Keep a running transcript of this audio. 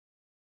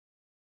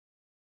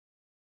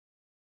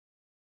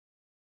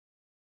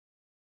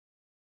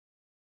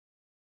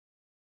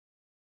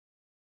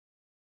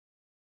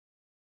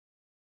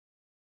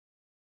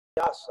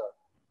Vyasa,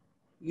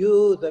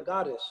 you, the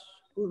goddess,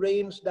 who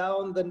rains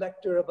down the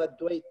nectar of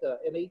Advaita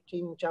in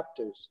 18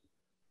 chapters,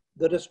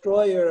 the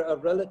destroyer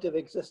of relative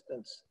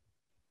existence.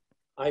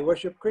 I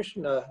worship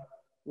Krishna,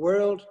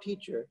 world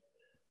teacher,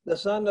 the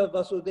son of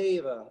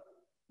Vasudeva,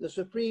 the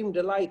supreme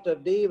delight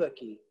of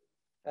Devaki,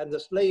 and the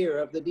slayer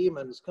of the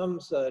demons,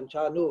 Kamsa and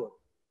Chanur.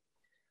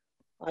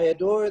 I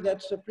adore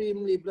that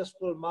supremely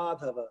blissful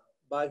Madhava,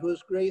 by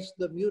whose grace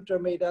the mute are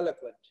made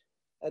eloquent,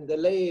 and the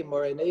lame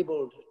are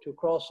enabled to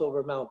cross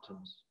over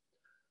mountains.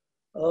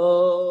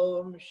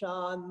 Om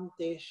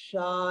Shanti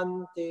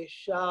Shanti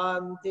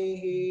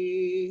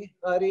Shanti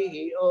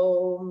Hari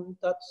Om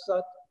Tat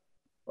Sat.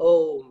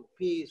 Om,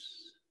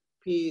 peace,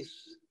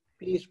 peace,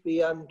 peace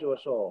be unto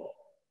us all.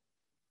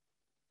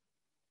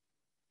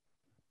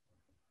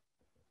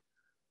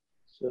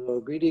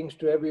 So greetings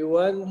to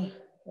everyone,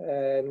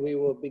 and we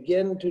will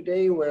begin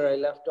today where I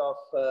left off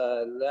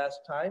last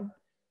time.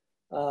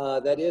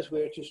 That is,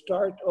 we're to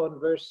start on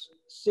verse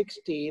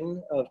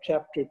 16 of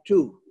chapter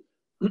 2.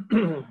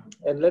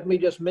 And let me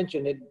just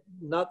mention it,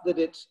 not that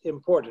it's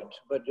important,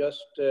 but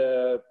just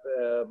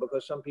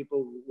because some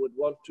people would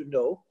want to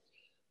know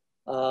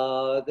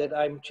that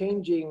I'm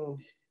changing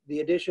the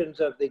editions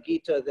of the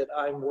Gita that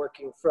I'm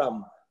working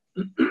from.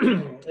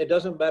 It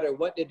doesn't matter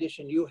what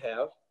edition you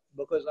have,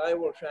 because I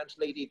will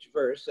translate each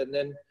verse, and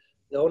then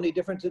the only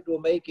difference it will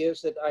make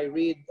is that I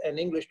read an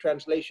English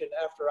translation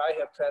after I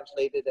have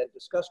translated and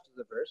discussed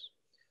the verse.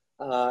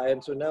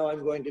 And so now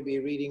I'm going to be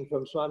reading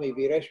from Swami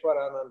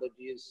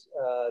Atmarupanandaji's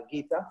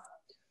Gita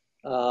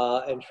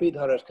and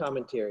Sridhara's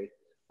commentary.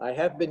 I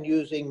have been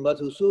using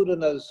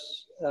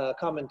Madhusudana's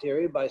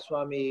commentary by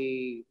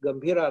Swami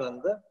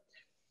Gambhirananda,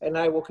 and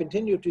I will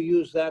continue to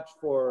use that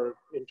for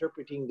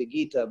interpreting the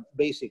Gita,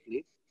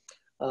 basically.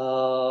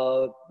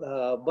 But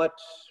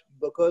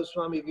because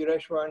Swami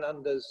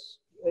Vireshwarananda's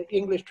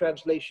English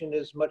translation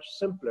is much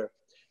simpler,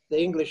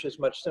 the English is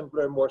much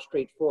simpler and more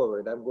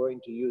straightforward, I'm going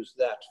to use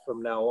that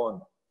from now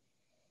on.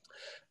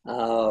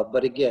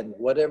 But again,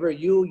 whatever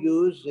you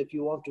use, if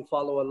you want to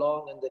follow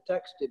along in the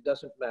text, it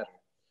doesn't matter.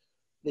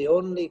 The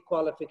only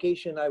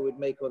qualification I would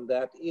make on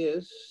that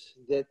is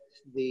that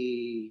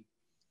the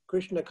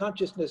Krishna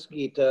Consciousness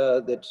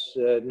Gita that's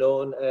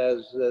known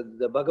as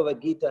the Bhagavad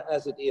Gita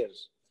as it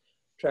is,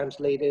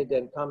 translated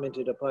and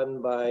commented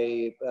upon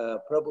by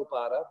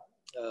Prabhupada,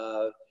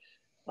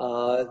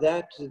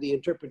 that the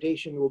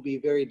interpretation will be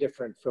very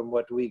different from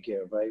what we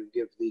give. I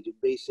give the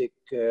basic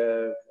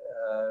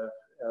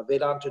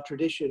Vedanta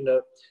tradition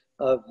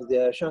of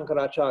the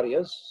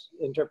Shankaracharya's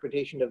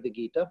interpretation of the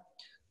Gita,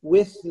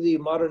 with the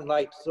modern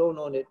light thrown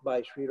on it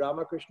by Sri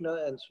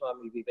Ramakrishna and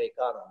Swami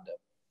Vivekananda.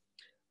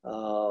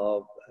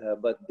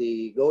 But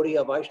the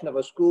Gaudiya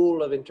Vaishnava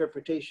school of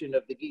interpretation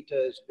of the Gita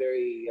is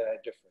very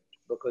different,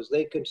 because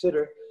they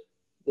consider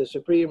the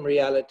supreme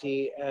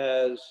reality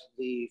as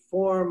the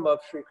form of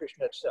Sri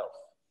Krishna itself,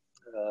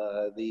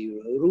 the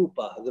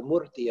Rupa, the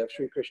Murti of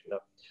Sri Krishna.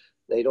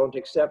 They don't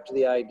accept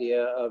the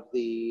idea of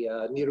the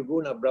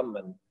Nirguna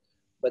Brahman,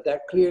 but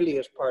that clearly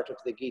is part of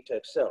the Gita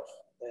itself.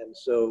 And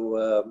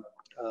so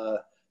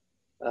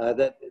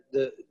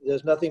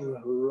there's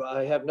nothing,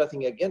 I have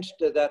nothing against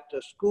that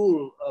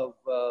school of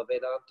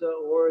Vedanta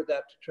or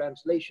that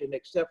translation,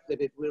 except that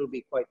it will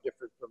be quite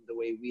different from the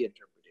way we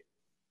interpret it.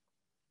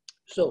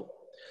 So,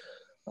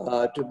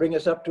 to bring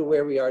us up to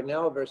where we are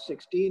now, verse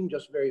 16,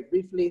 just very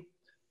briefly,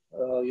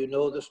 you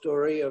know the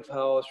story of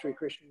how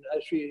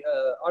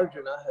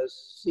Arjuna has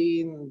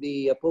seen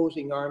the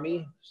opposing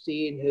army,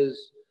 seen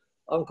his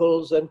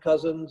uncles and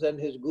cousins and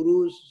his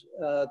gurus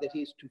that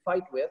he's to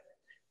fight with,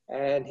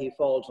 and he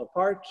falls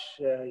apart.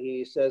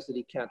 He says that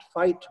he can't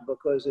fight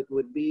because it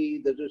would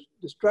be the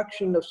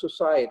destruction of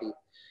society.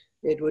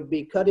 It would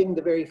be cutting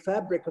the very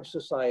fabric of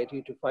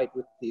society to fight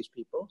with these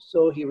people,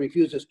 so he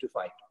refuses to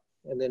fight.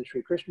 And then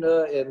Sri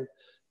Krishna in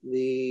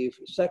the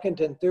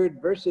second and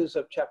third verses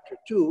of chapter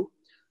 2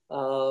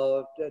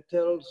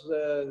 tells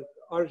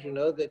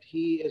Arjuna that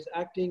he is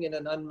acting in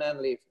an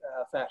unmanly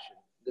fashion.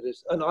 That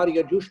is an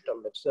Arya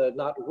Jushtam. It's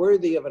not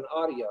worthy of an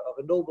Arya, of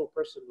a noble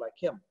person like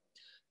him.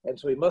 And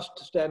so he must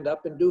stand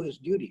up and do his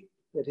duty.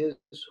 That his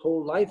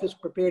whole life has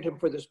prepared him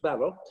for this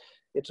battle.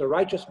 It's a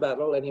righteous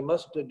battle, and he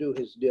must do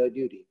his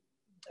duty.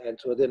 And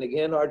so then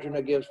again,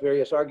 Arjuna gives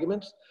various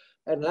arguments.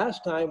 And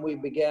last time we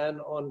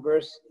began on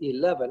verse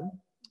 11,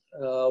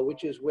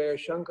 which is where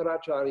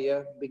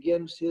Shankaracharya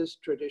begins his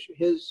tradition,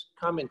 his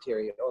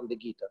commentary on the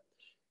Gita.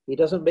 He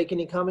doesn't make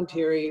any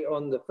commentary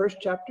on the first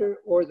chapter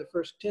or the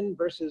first 10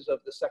 verses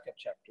of the second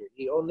chapter.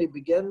 He only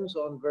begins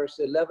on verse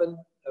 11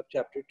 of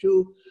chapter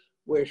 2,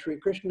 where Sri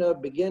Krishna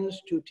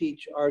begins to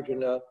teach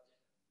Arjuna.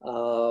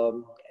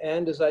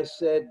 And as I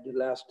said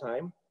last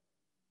time,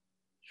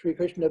 Sri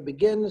Krishna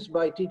begins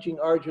by teaching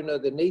Arjuna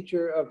the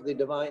nature of the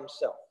divine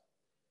self.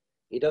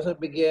 He doesn't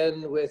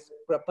begin with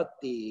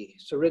prapatti,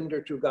 surrender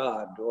to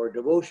God, or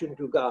devotion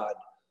to God,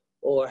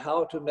 or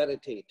how to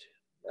meditate,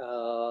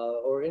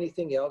 or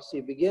anything else. He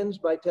begins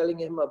by telling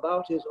him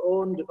about his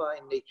own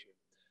divine nature,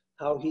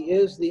 how he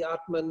is the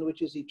Atman,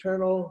 which is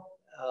eternal,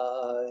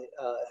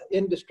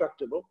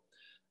 indestructible,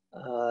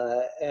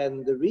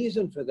 And the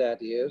reason for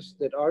that is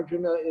that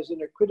Arjuna is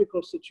in a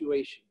critical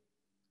situation.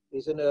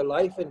 He's in a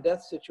life and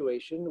death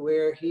situation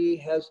where he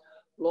has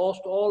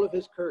lost all of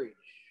his courage,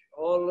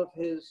 all of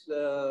his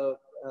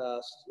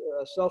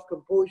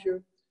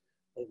self-composure,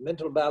 his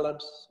mental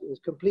balance is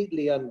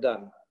completely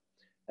undone.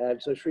 And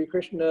so Sri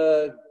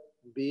Krishna,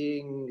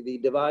 being the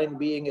divine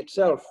being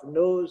itself,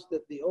 knows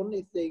that the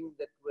only thing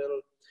that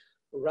will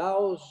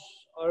rouse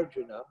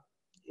Arjuna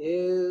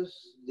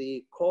is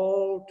the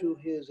call to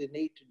his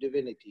innate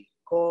divinity,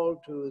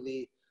 call to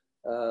the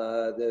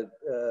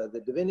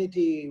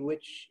divinity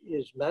which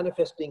is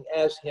manifesting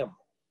as him.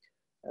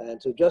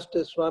 And so just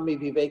as Swami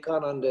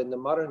Vivekananda in the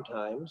modern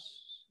times,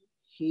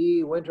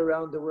 he went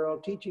around the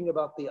world teaching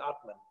about the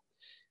Atman.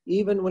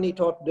 Even when he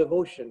taught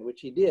devotion, which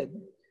he did,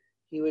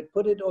 he would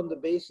put it on the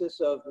basis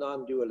of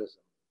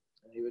non-dualism.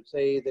 And he would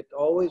say that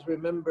always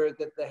remember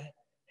that the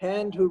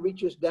hand who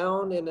reaches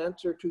down in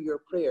answer to your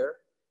prayer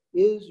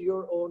is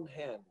your own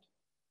hand.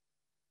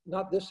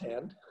 Not this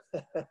hand,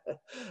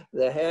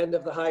 the hand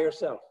of the higher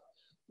self,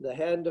 the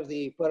hand of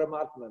the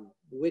Paramatman,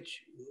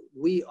 which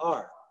we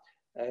are.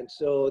 And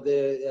so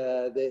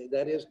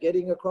that is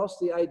getting across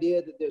the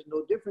idea that there's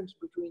no difference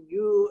between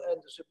you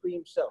and the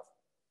Supreme Self.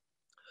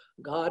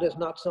 God is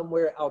not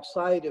somewhere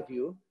outside of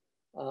you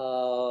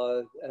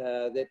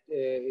that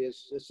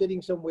is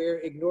sitting somewhere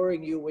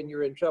ignoring you when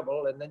you're in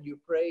trouble, and then you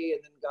pray,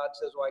 and then God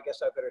says, well, I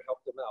guess I better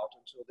help them out.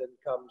 And so then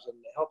comes and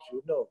helps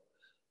you. No,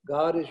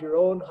 God is your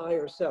own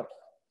higher self.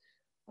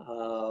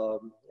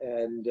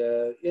 In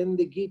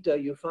the Gita,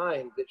 you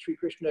find that Sri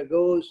Krishna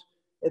goes,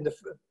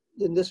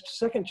 in this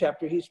second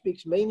chapter, he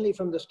speaks mainly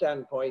from the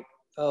standpoint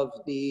of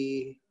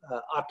the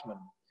Atman.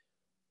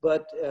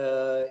 But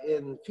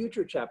in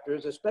future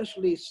chapters,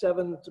 especially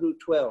 7 through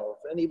 12,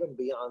 and even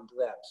beyond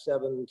that,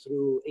 7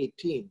 through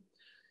 18,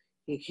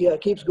 he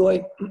keeps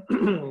going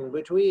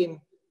between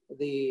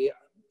the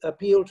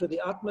appeal to the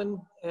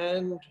Atman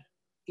and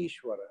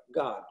Ishvara,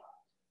 God.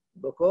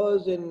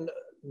 Because in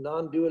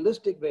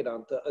non-dualistic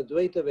Vedanta,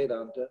 Advaita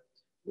Vedanta,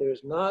 there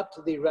is not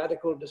the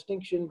radical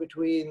distinction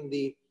between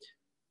the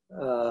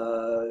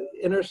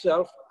inner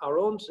self, our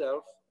own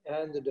self,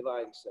 and the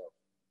divine self.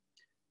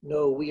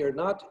 No, we are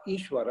not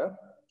Ishvara,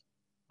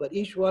 but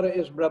Ishvara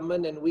is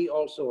Brahman and we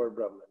also are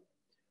Brahman.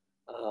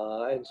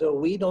 And so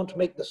we don't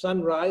make the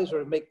sun rise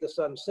or make the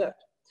sun set.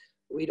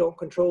 We don't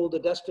control the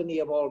destiny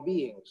of all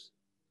beings,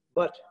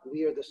 but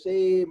we are the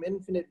same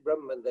infinite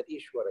Brahman that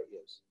Ishvara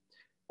is.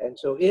 And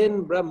so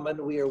in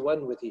Brahman, we are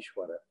one with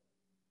Ishvara.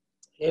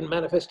 In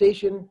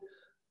manifestation,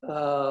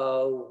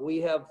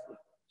 we have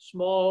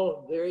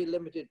small, very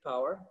limited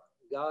power.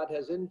 God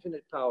has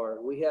infinite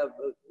power. We have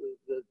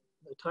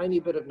a tiny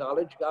bit of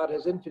knowledge. God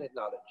has infinite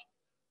knowledge.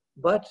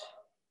 But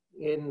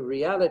in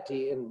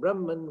reality, in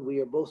Brahman, we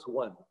are both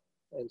one.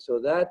 And so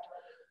that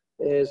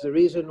is the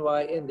reason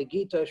why in the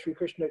Gita, Sri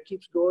Krishna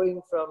keeps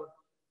going from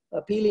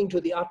appealing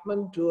to the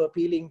Atman to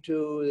appealing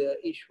to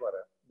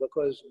Ishvara,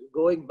 because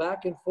going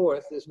back and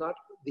forth is not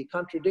the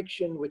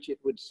contradiction which it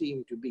would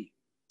seem to be.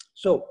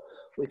 So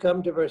we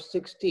come to verse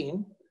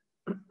 16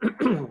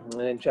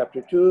 in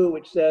chapter 2,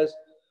 which says,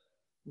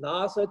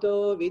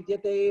 Nasato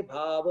vidyate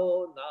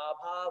bhavo na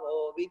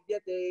bhavo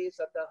vidyate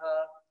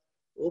sataha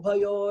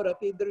ubhayor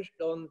api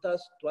drishtontas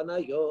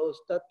tvanayos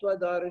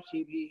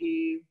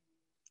tattvadarshibhihi.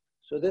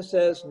 So this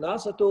says,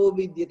 Nasato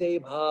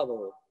vidyate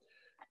bhavo,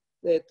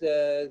 that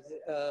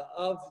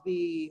of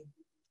the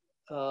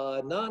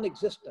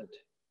non-existent,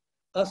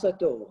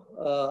 asato,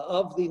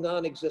 of the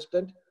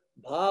non-existent,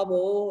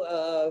 bhavo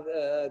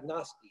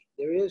nasti.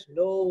 There is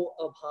no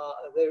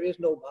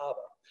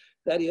bhava.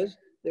 That is,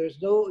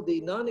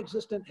 the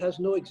non-existent has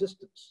no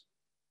existence.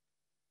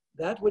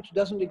 That which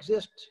doesn't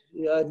exist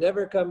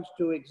never comes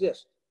to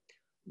exist.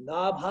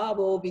 Na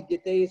bhavo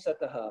vidyate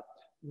sataha.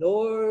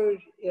 Nor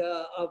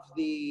of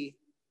the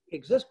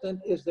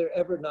existent is there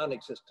ever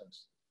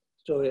non-existence.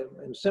 So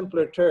in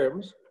simpler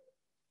terms,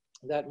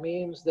 that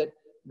means that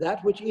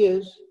that which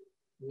is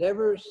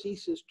never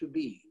ceases to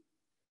be.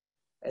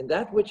 And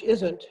that which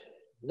isn't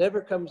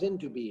never comes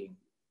into being.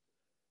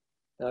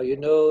 Now, you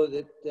know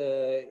that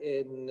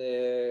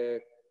in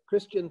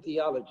Christian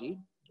theology,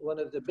 one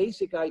of the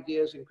basic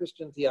ideas in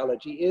Christian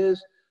theology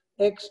is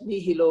ex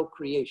nihilo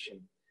creation,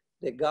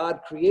 that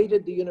God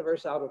created the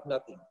universe out of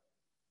nothing.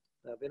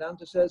 Now,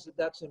 Vedanta says that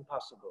that's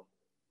impossible.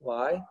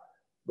 Why?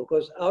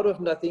 Because out of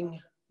nothing,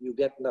 you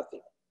get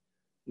nothing.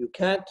 You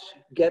can't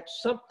get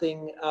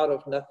something out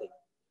of nothing.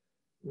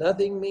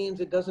 Nothing means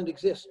it doesn't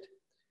exist.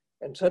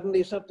 And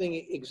suddenly something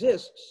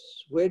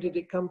exists. Where did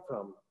it come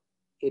from?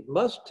 It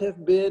must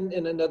have been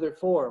in another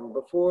form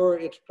before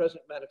its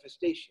present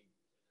manifestation.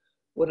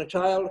 When a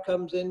child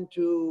comes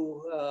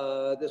into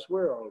this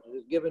world,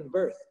 is given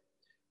birth,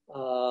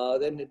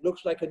 then it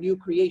looks like a new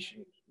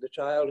creation. The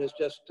child has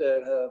just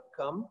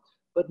come,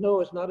 but no,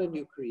 it's not a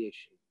new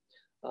creation.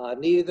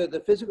 Neither the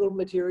physical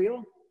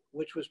material,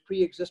 which was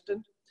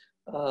pre-existent,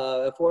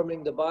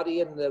 forming the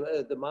body and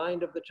the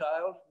mind of the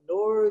child,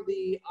 nor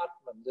the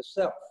Atman, the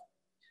self,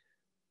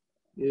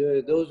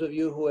 Those of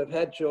you who have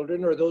had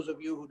children, or those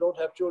of you who don't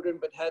have children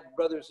but had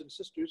brothers and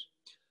sisters,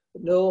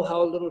 know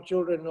how little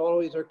children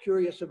always are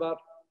curious about,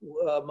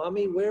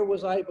 Mommy, where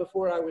was I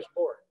before I was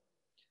born?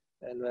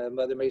 And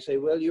mother may say,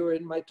 well, you were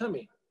in my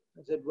tummy.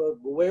 I said, well,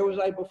 where was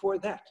I before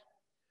that?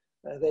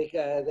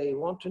 They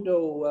want to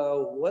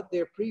know what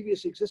their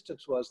previous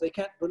existence was. They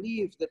can't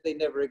believe that they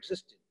never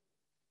existed.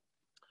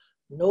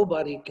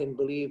 Nobody can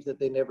believe that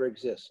they never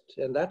exist.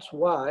 And that's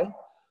why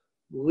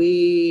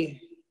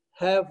we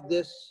have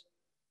this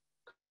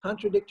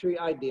contradictory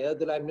idea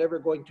that I'm never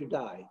going to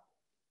die.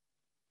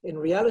 In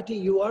reality,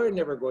 you are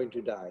never going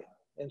to die.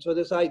 And so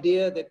this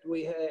idea that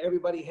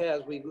everybody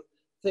has, we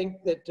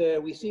think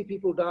that we see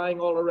people dying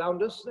all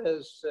around us,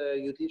 as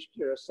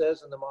Yudhishthira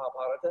says in the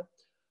Mahabharata.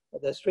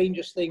 The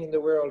strangest thing in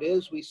the world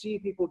is we see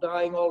people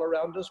dying all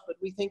around us, but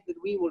we think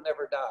that we will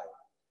never die.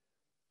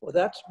 Well,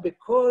 that's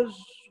because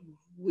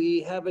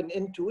we have an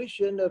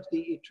intuition of the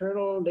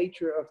eternal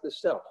nature of the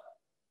self.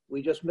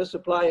 We just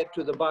misapply it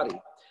to the body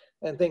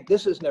and think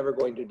this is never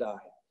going to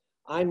die.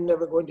 I'm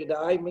never going to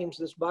die means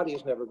this body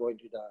is never going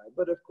to die.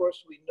 But of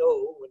course we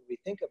know when we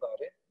think about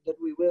it that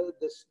we will,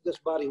 this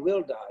body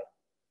will die,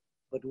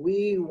 but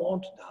we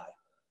won't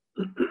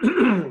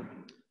die.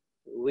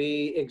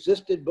 We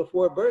existed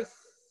before birth.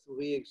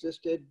 We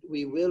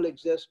will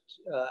exist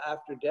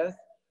after death,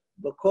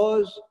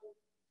 because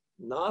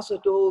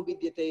nasato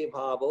vidyate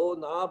bhavo,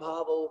 na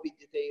bhavo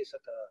vidyate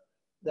sata.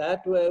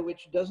 That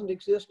which doesn't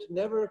exist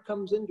never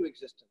comes into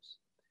existence.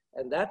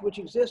 And that which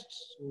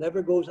exists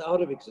never goes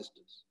out of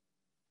existence.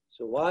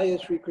 So why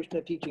is Sri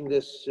Krishna teaching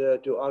this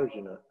to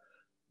Arjuna?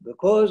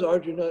 Because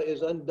Arjuna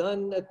is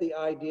undone at the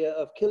idea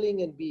of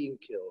killing and being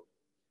killed.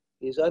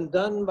 He's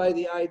undone by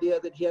the idea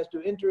that he has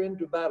to enter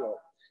into battle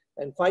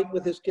and fight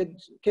with his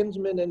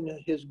kinsmen and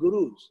his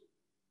gurus.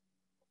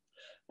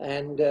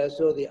 And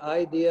so the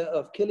idea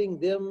of killing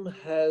them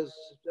has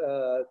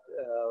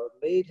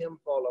made him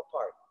fall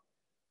apart.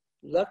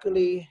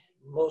 Luckily,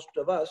 most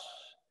of us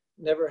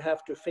never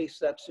have to face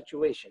that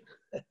situation.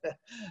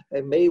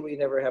 And may we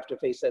never have to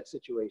face that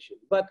situation.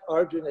 But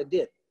Arjuna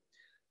did.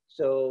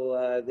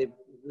 So the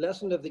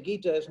lesson of the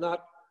Gita is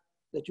not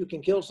that you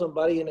can kill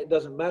somebody and it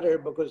doesn't matter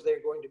because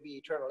they're going to be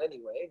eternal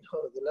anyway.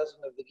 No, the lesson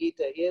of the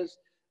Gita is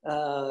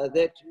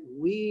that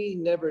we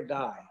never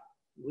die.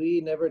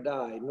 We never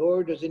die,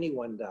 nor does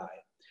anyone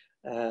die.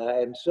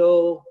 And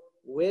so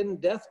when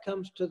death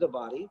comes to the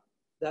body,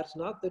 that's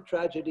not the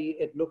tragedy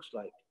it looks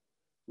like.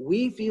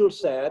 We feel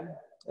sad,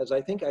 as I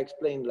think I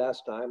explained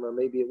last time, or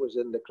maybe it was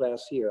in the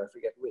class here, I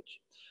forget which.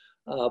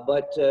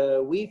 But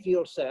we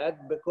feel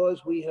sad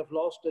because we have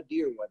lost a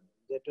dear one,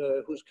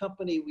 that, whose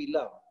company we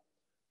love.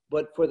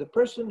 But for the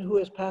person who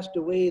has passed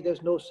away,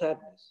 there's no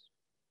sadness.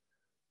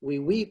 We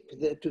weep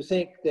to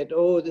think that,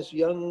 oh, this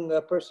young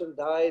person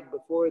died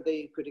before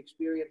they could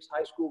experience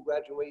high school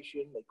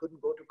graduation. They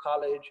couldn't go to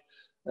college.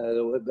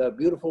 The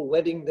beautiful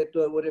wedding that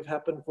would have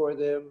happened for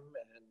them,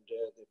 and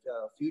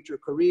the future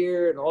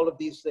career, and all of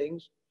these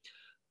things.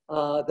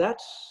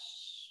 That's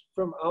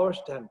from our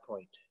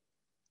standpoint.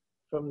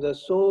 From the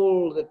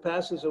soul that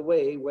passes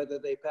away, whether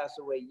they pass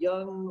away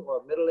young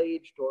or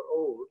middle-aged or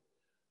old,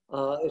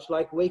 it's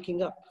like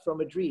waking up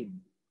from a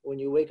dream. When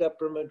you wake up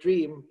from a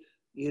dream,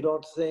 you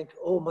don't think,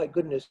 oh my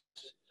goodness,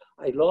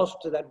 I lost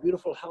that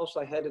beautiful house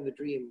I had in the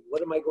dream.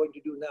 What am I going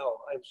to do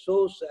now? I'm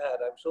so sad,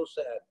 I'm so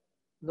sad.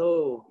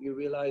 No, you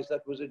realize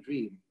that was a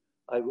dream.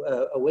 I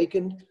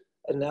awakened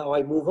and now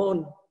I move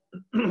on.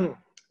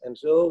 And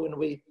so when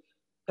we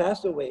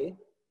pass away,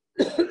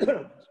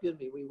 excuse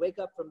me, we wake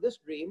up from this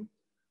dream,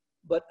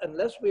 but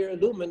unless we're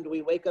illumined,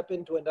 we wake up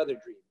into another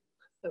dream.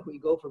 We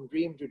go from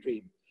dream to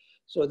dream.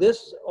 So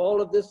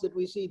all of this that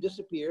we see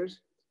disappears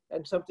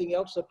and something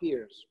else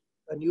appears.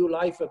 A new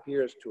life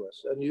appears to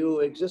us, a new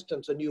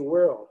existence, a new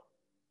world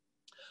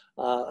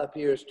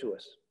appears to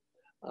us.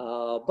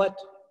 But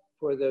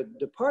for the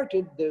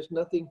departed, there's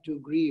nothing to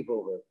grieve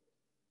over.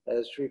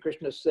 As Sri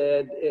Krishna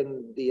said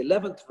in the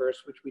 11th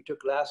verse, which we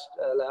took last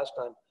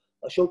time,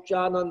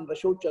 Ashochanan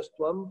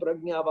vashochastvam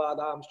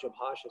prajnavadamscha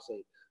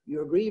bhashase.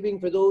 You're grieving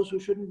for those who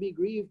shouldn't be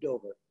grieved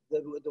over.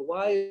 The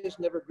wise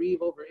never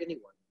grieve over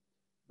anyone,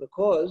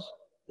 because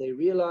they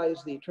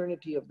realize the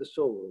eternity of the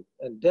soul,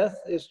 and death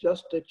is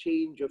just a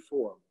change of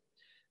form.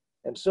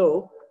 And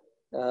so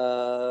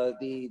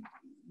the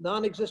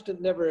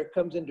non-existent never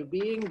comes into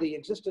being, the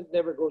existent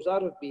never goes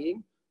out of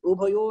being.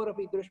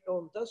 Ubhayorapi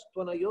drishtontas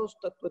tvanayos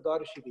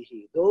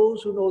tattvadarshibhihi.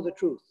 Those who know the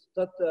truth,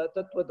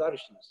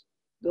 tattvadarshis,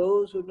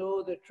 those who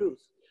know the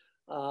truth,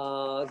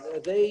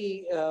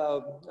 they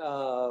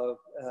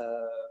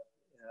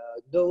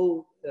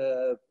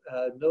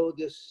know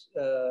this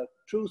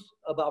truth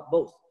about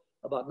both,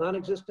 about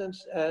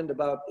non-existence and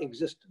about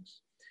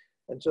existence.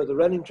 And so the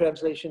running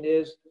translation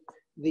is,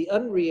 the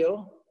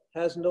unreal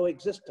has no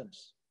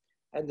existence,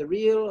 and the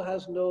real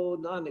has no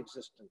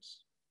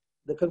non-existence.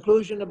 The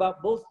conclusion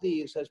about both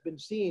these has been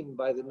seen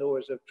by the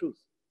knowers of truth.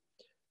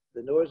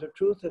 The knowers of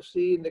truth have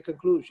seen the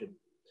conclusion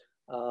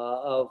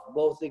of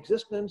both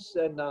existence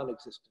and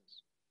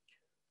non-existence.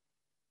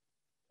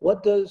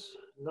 What does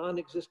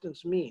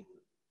non-existence mean?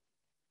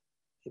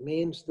 It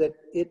means that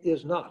it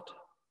is not.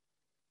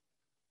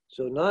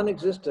 So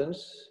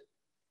non-existence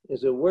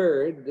is a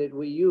word that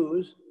we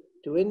use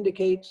to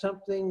indicate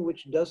something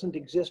which doesn't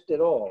exist at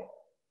all.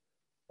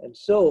 And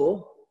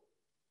so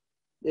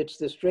it's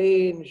the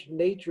strange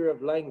nature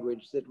of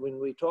language that when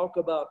we talk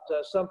about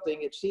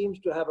something, it seems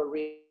to have a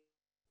reason.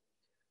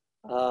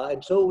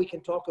 And so we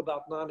can talk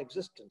about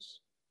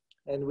non-existence.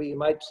 And we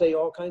might say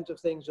all kinds of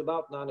things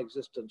about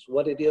non-existence,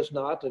 what it is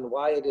not and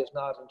why it is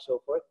not and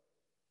so forth.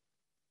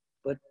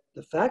 But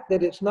the fact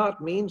that it's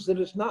not means that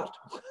it's not.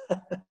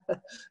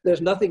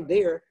 There's nothing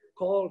there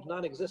called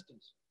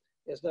non-existence.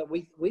 It's not,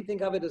 we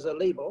think of it as a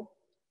label,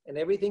 and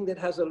everything that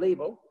has a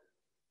label,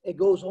 it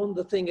goes on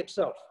the thing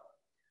itself.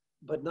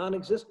 But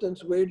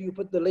non-existence, where do you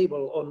put the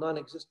label on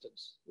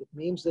non-existence? It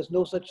means there's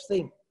no such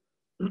thing.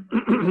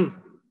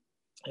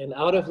 And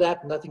out of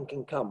that, nothing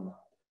can come.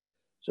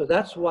 So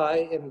that's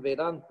why in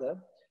Vedanta,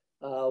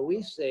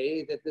 we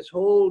say that this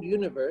whole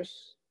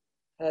universe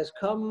has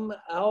come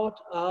out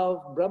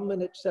of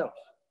Brahman itself.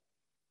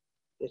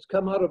 It's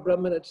come out of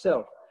Brahman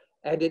itself.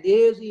 And it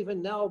is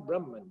even now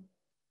Brahman.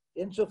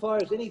 Insofar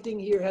as anything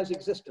here has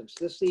existence,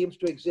 this seems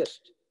to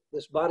exist.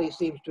 This body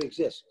seems to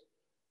exist.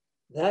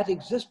 That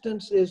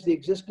existence is the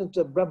existence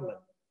of Brahman.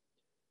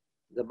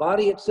 The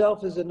body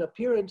itself is an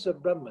appearance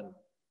of Brahman.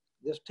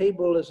 This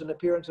table is an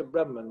appearance of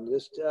Brahman.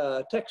 This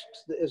text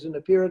is an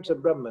appearance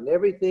of Brahman.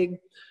 Everything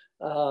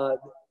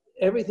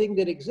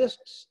that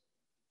exists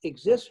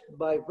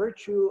by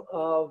virtue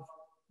of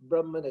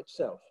Brahman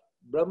itself.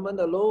 Brahman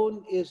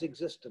alone is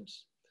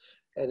existence,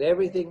 and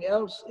everything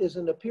else is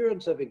an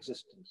appearance of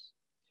existence.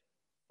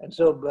 And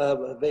so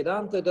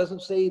Vedanta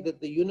doesn't say that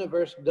the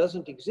universe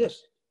doesn't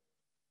exist,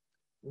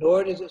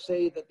 nor does it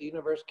say that the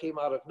universe came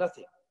out of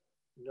nothing.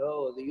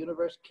 No, the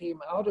universe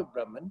came out of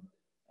Brahman,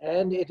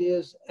 and it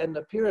is an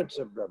appearance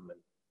of Brahman.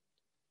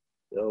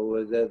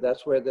 So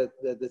that's where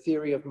the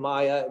theory of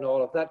Maya and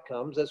all of that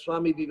comes. As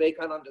Swami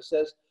Vivekananda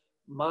says,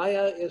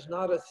 Maya is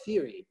not a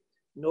theory,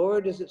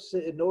 nor does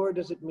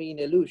it mean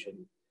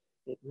illusion.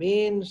 It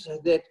means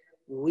that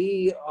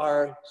we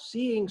are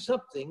seeing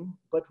something,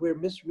 but we're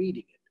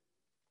misreading it.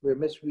 We're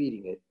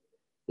misreading it.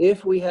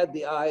 If we had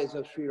the eyes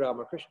of Sri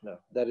Ramakrishna,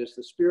 that is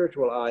the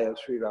spiritual eye of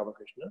Sri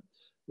Ramakrishna,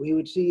 we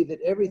would see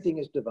that everything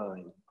is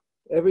divine.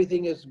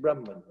 Everything is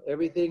Brahman.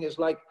 Everything is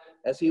like,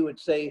 as he would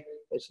say,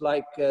 it's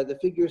like the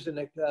figures in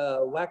a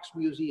wax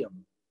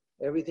museum.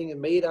 Everything is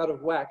made out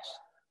of wax,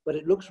 but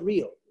it looks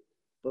real.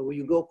 But when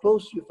you go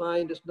close, you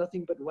find it's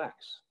nothing but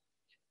wax.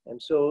 And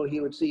so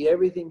he would see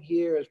everything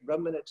here as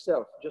Brahman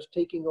itself, just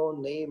taking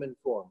on name and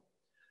form.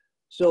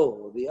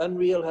 So the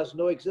unreal has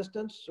no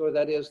existence, or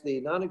that is the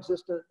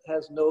non-existent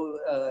has no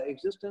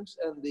existence,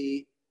 and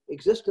the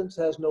existence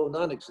has no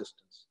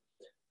non-existence.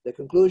 The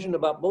conclusion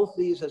about both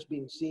these has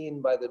been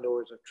seen by the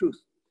knowers of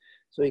truth.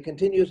 So he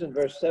continues in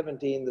verse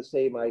 17, the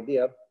same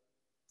idea.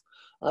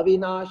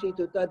 Avinashi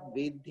tu tad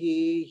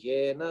vidhi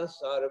yena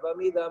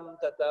sarvamidam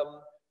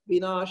tatam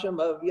vinasham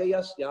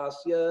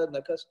avyayasyasya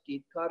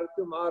nakaschit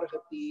kartum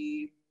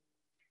arhati.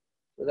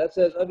 So that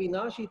says,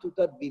 Avinashi tu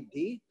tad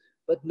vidhi,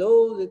 but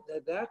know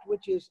that that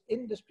which is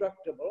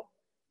indestructible,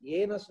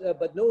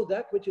 but know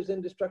that which is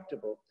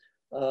indestructible,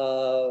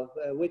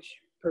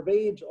 which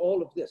pervades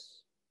all of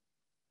this,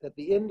 that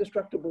the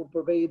indestructible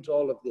pervades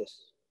all of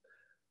this.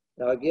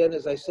 Now again,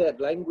 as I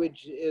said,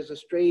 language is a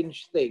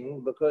strange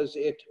thing because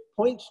it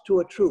points to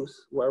a truth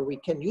where we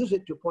can use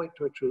it to point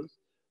to a truth,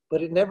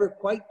 but it never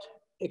quite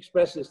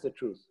expresses the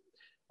truth.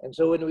 And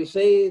so when we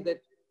say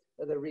that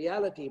the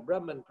reality,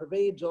 Brahman,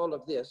 pervades all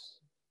of this,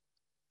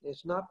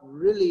 it's not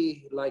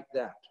really like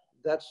that.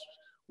 That's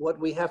what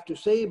we have to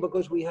say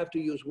because we have to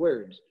use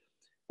words.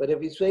 But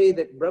if you say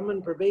that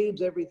Brahman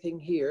pervades everything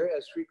here,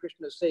 as Sri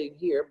Krishna is saying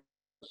here,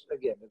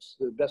 again, it's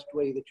the best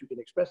way that you can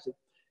express it.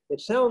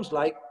 It sounds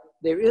like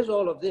there is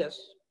all of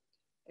this,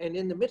 and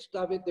in the midst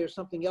of it, there's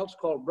something else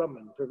called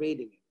Brahman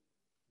pervading it.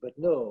 But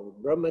no,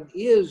 Brahman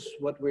is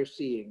what we're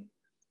seeing.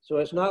 So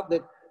it's not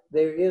that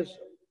there is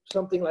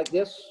something like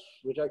this,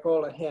 which I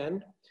call a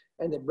hand,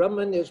 and that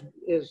Brahman is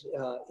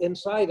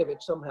inside of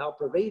it somehow,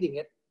 pervading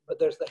it, but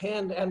there's the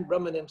hand and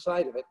Brahman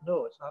inside of it.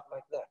 No, it's not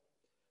like that.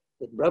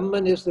 That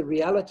Brahman is the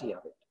reality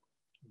of it.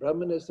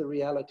 Brahman is the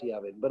reality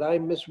of it, but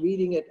I'm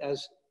misreading it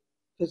as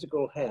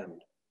physical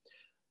hand.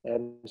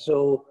 And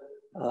so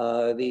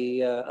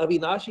the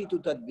avinashi tu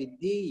tad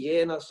vidhi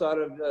yena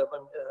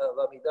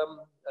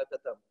sarvamidam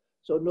tatam.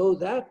 So know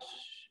that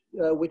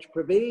which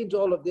pervades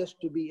all of this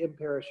to be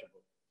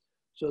imperishable.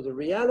 So the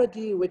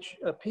reality which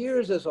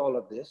appears as all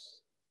of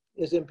this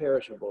is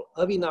imperishable,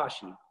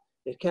 avinashi.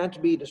 It can't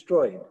be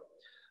destroyed.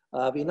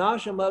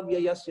 Vinasham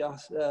avyayasya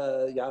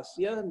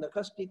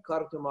nakasti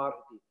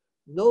kartumarhati.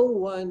 No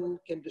one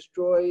can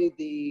destroy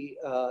the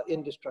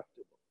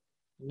indestructible.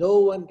 No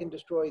one can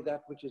destroy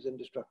that which is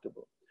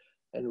indestructible.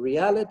 And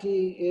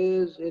reality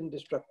is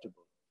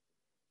indestructible.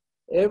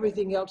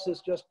 Everything else is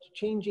just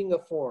changing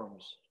of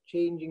forms,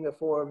 changing of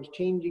forms,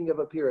 changing of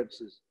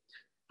appearances.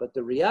 But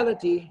the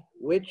reality,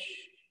 which,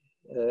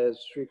 as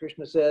Sri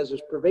Krishna says,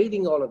 is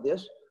pervading all of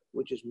this,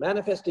 which is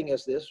manifesting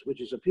as this,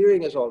 which is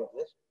appearing as all of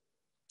this,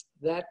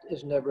 that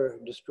is never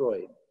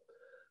destroyed.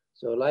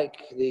 So like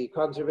the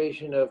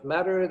conservation of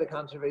matter, the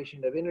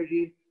conservation of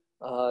energy,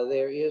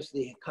 there is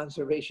the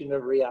conservation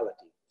of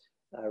reality.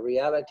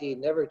 Reality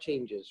never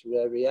changes.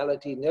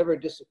 Reality never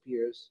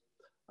disappears.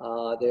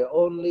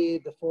 Only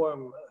the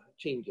form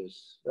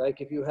changes. Like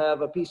if you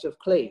have a piece of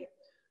clay,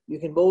 you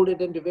can mold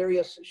it into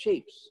various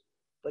shapes,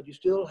 but you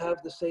still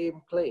have the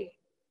same clay.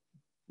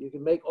 You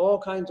can make all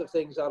kinds of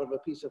things out of a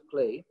piece of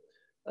clay,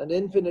 an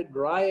infinite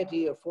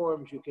variety of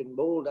forms you can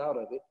mold out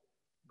of it,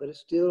 but it's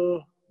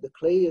still, the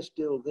clay is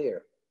still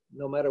there,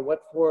 no matter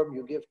what form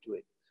you give to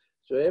it.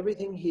 So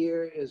everything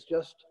here is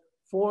just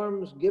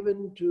forms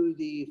given to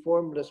the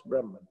formless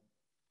Brahman.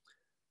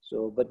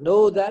 So, but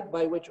know that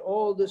by which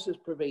all this is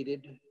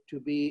pervaded to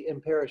be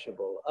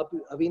imperishable.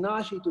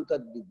 Avinashi tu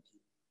tadvidhi.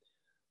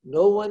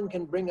 No one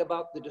can bring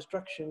about the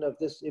destruction of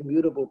this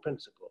immutable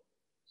principle.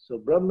 So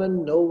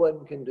Brahman, no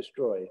one can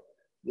destroy.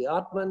 The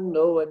Atman,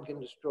 no one can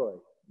destroy.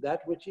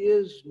 That which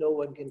is, no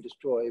one can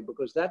destroy,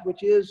 because that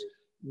which is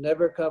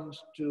never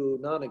comes to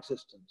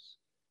non-existence,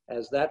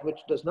 as that which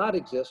does not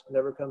exist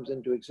never comes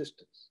into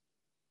existence.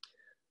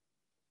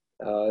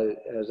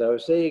 As I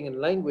was saying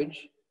in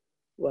language,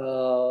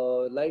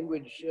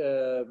 language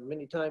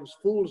many times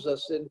fools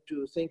us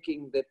into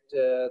thinking that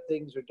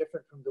things are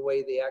different from the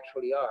way they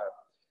actually are.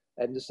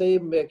 And the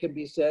same can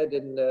be said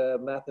in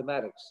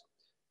mathematics.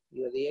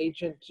 You know, the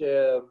ancient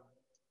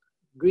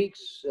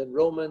Greeks and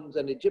Romans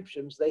and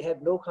Egyptians, they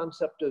had no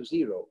concept of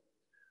zero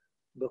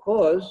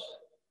because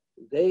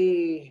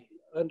they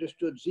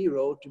understood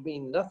zero to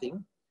mean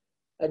nothing,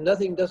 and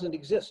nothing doesn't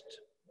exist.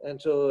 And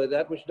so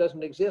that which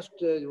doesn't exist,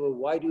 well,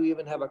 why do you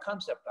even have a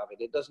concept of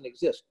it? It doesn't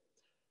exist.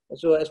 And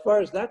so as far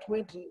as that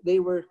went, they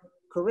were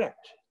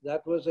correct.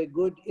 That was a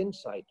good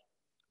insight.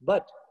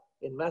 But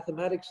in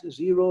mathematics,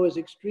 zero is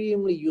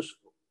extremely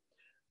useful.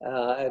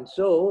 And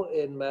so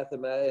in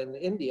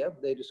India,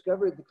 they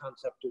discovered the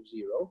concept of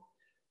zero.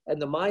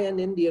 And the Mayan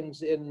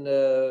Indians in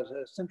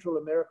Central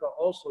America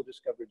also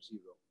discovered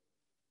zero.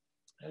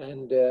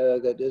 And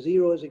that the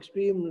zero is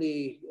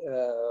extremely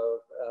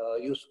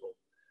useful.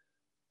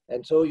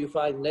 And so you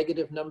find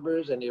negative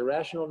numbers and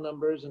irrational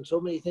numbers and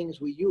so many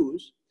things we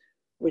use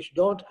which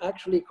don't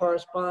actually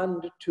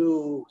correspond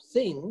to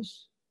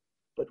things,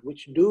 but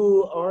which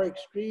are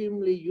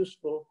extremely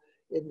useful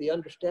in the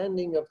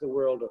understanding of the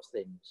world of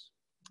things.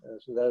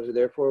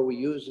 Therefore, we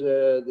use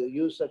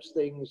such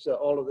things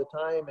all of the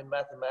time in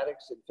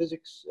mathematics and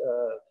physics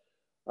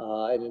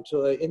and in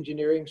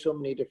engineering, so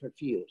many different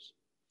fields.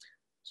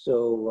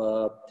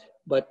 So,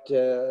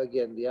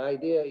 again, the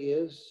idea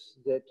is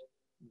that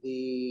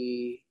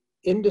the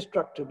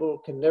indestructible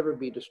can never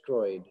be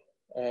destroyed,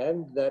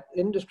 and that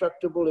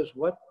indestructible is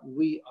what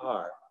we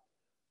are.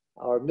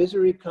 Our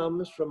misery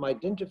comes from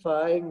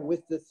identifying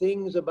with the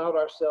things about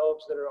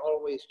ourselves that are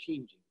always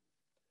changing.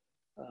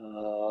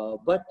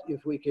 But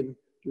if we can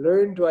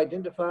learn to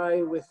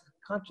identify with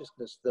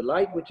consciousness, the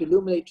light which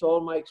illuminates all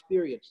my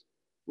experience,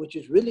 which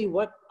is really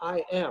what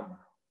I am,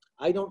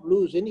 I don't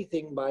lose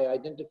anything by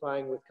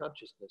identifying with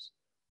consciousness.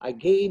 I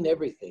gain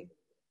everything.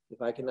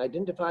 If I can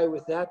identify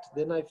with that,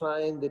 then I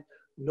find that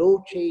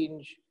no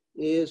change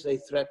is a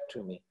threat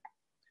to me.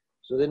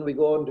 So then we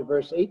go on to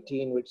verse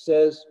 18, which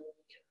says,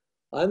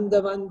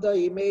 Andavanta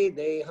ime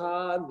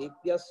deha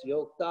nityas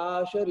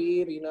yokta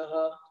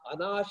sharirinaha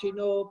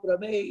anashino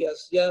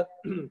prameyasya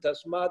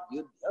tasmat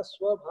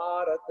yudhyasva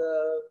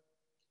bharata.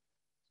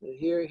 So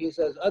here he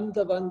says,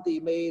 Antavanti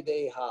ime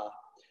deha.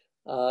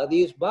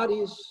 These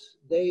bodies,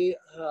 they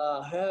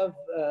have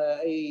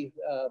a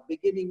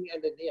beginning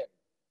and an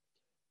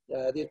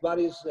end. These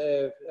bodies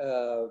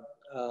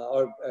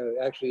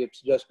actually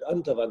it's just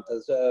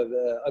antavantas,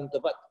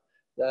 antavat.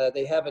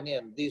 They have an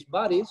end. These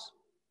bodies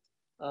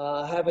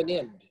have an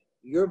end.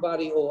 Your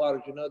body, O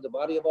Arjuna, the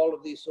body of all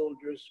of these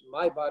soldiers,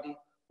 my body,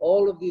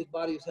 all of these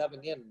bodies have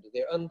an end.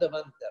 They're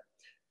andavanta.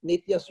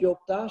 Nityas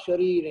yokta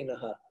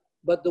sharirinaha.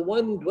 But the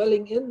one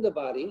dwelling in the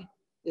body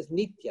is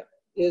nitya,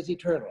 is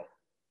eternal.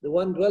 The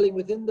one dwelling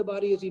within the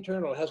body is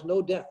eternal, has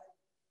no death.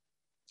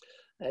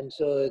 And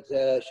so it's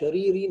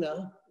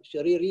sharirina,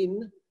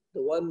 sharirin,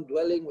 the one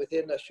dwelling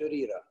within a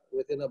sharira,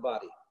 within a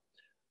body,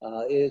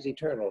 is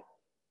eternal.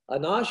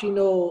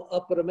 Anashino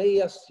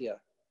aprameyasya.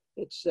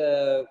 It's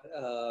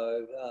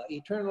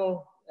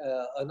eternal,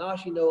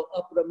 anashino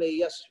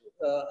aprameyasva.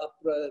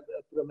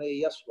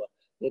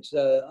 It's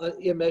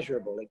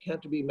immeasurable, it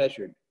can't be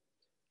measured.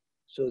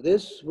 So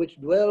this which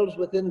dwells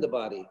within the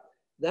body,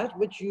 that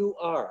which you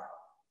are,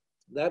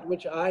 that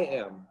which I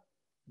am,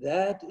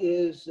 that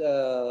is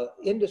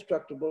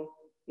indestructible,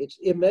 it's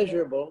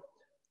immeasurable.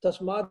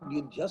 Tasmad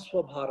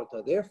yudhyasva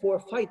bharata. Therefore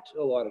fight,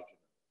 O Arjuna.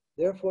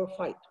 Therefore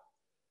fight.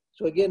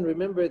 So again,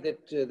 remember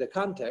that the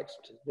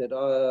context that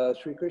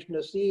Sri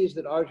Krishna sees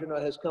that Arjuna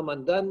has come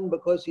undone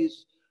because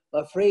he's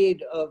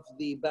afraid of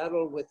the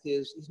battle with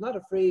he's not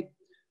afraid,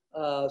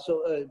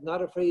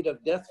 not afraid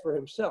of death for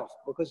himself,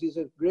 because he's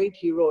a great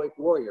heroic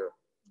warrior.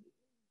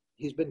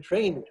 He's been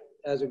trained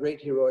as a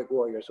great heroic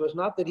warrior. So it's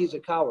not that he's a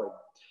coward.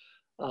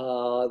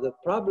 The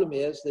problem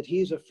is that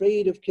he's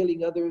afraid of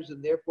killing others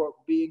and therefore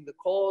being the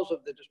cause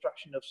of the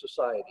destruction of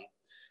society,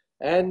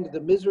 and the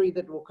misery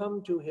that will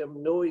come to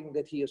him knowing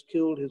that he has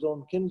killed his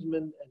own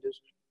kinsmen and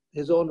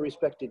his own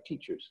respected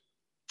teachers.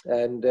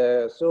 And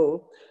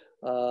so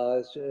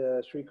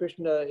Sri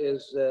Krishna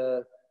is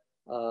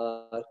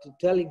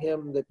telling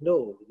him that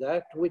no,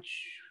 that which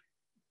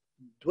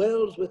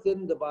dwells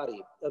within the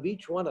body of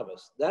each one of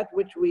us, that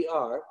which we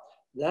are,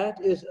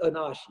 that is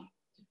anashi.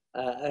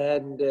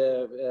 And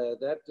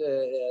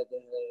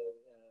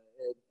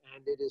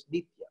it is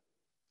nitya.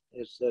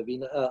 It's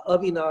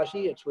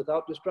avinashi, it's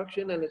without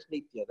destruction, and it's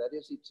nitya, that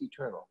is, it's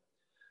eternal.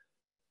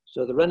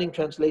 So the running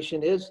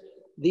translation is,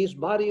 these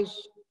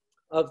bodies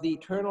of the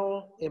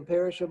eternal,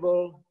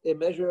 imperishable,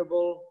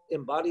 immeasurable,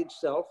 embodied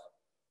self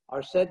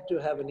are said to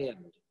have an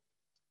end.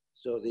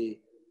 So the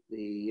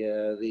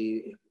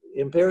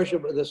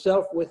imperishable, the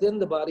self within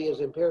the body is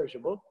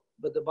imperishable,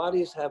 but the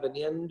bodies have an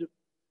end.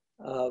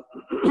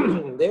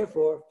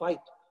 Therefore, fight,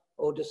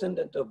 O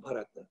descendant of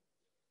Bharata.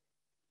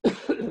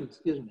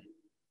 Excuse me.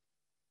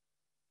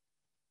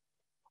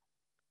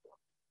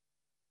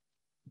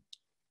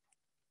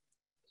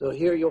 So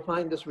here you'll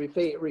find this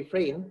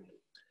refrain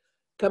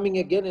coming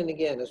again and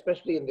again,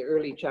 especially in the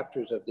early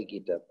chapters of the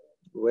Gita,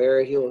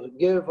 where he'll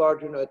give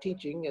Arjuna a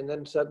teaching, and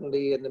then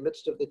suddenly in the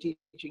midst of the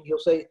teaching, he'll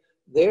say,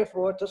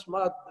 therefore,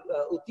 tasmad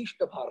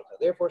utishta Bharata,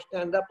 therefore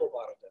stand up, O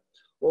Bharata.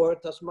 Or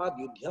tasmad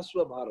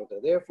yudhyasva Bharata,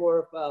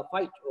 therefore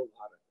fight, O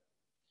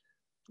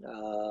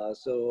Bharata.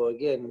 So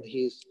again,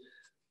 he's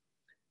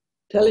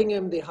telling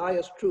him the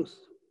highest truth,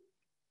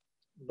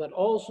 but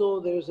also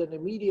there's an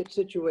immediate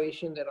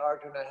situation that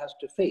Arjuna has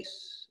to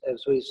face. And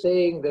so he's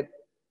saying that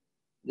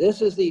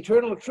this is the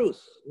eternal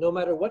truth, no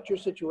matter what your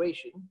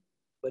situation,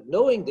 but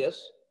knowing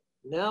this,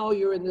 now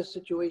you're in this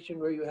situation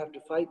where you have to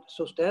fight,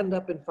 so stand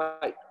up and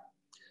fight.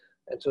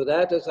 And so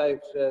that, as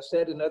I've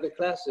said in other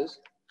classes,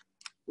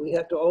 we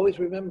have to always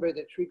remember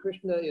that Sri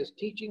Krishna is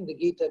teaching the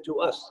Gita to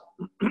us,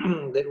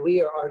 that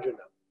we are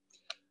Arjuna.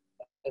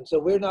 And so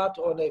we're not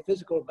on a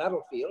physical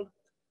battlefield,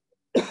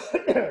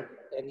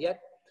 and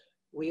yet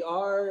we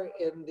are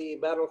in the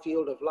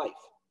battlefield of life,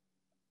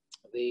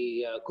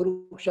 the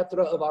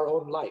Kurukshetra of our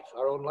own life.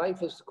 Our own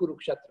life is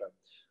Kurukshetra,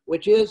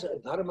 which is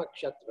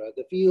Dharmakshetra,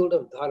 the field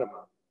of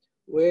Dharma,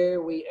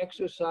 where we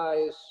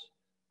exercise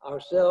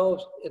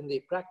ourselves in the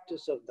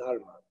practice of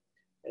Dharma.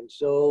 And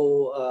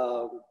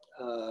so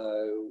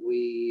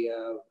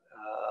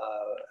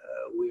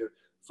we're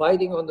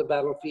fighting on the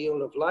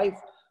battlefield of life,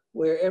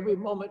 where every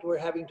moment we're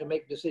having to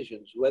make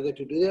decisions, whether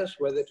to do this,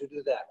 whether to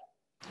do that.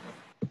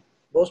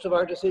 Most of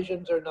our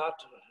decisions are not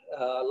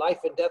life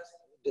and death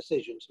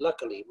decisions,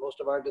 luckily. Most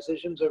of our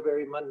decisions are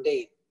very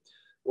mundane,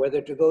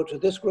 whether to go to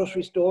this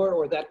grocery store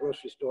or that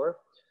grocery store,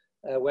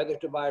 whether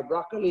to buy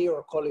broccoli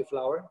or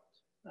cauliflower,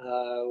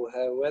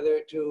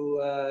 whether to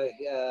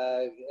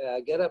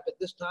get up at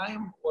this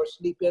time or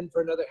sleep in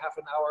for another half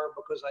an hour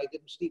because I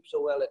didn't sleep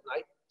so well at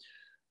night.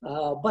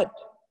 But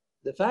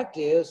the fact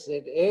is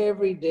that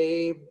every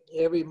day,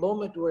 every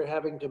moment, we're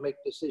having to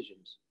make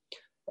decisions.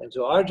 And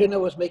so Arjuna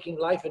was making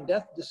life and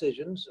death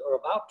decisions, or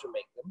about to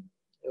make them,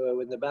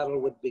 when the battle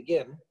would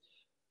begin.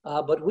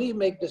 But we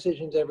make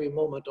decisions every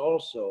moment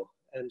also.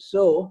 And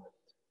so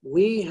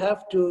we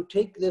have to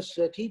take this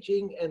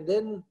teaching and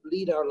then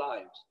lead our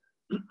lives.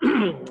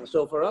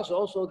 So for us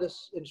also,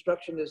 this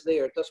instruction is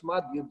there.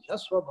 Tasmad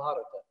yudhyasva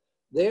Bharata.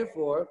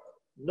 Therefore,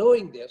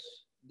 knowing this,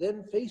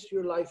 then face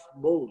your life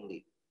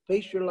boldly,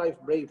 face your life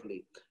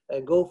bravely,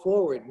 and go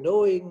forward,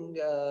 knowing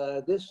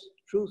this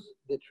truth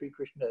that Sri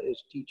Krishna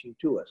is teaching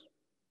to us.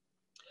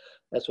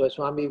 That's why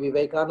Swami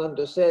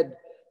Vivekananda said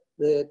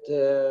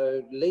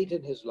that late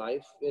in his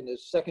life, in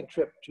his second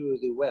trip to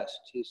the West,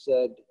 he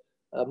said,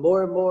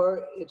 more and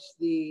more, it's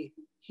the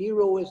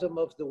heroism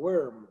of the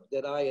worm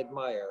that I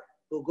admire,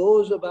 who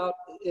goes about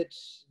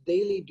its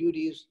daily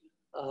duties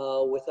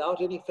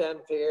without any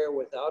fanfare,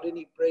 without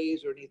any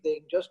praise or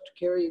anything, just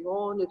carrying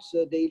on its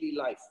daily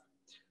life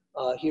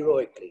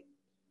heroically.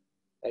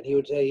 And he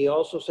would say, he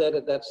also said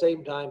at that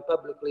same time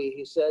publicly,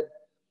 he said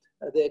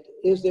that,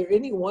 is there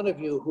any one of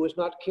you who is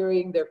not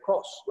carrying their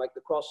cross, like the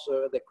cross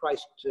that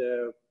Christ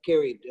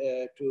carried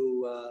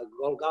to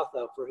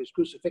Golgotha for his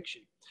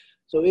crucifixion?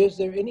 So is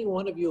there any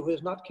one of you who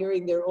is not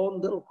carrying their own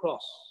little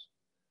cross?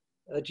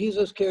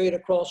 Jesus carried a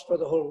cross for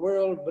the whole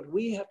world, but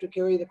we have to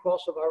carry the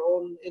cross of our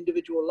own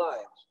individual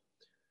lives.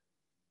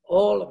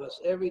 All of us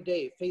every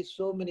day face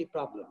so many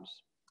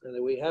problems,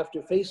 and we have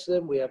to face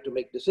them. We have to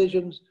make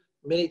decisions.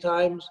 Many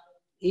times,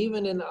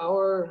 even in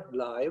our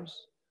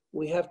lives,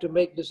 we have to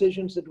make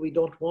decisions that we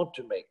don't want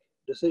to make,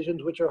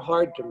 decisions which are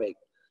hard to make,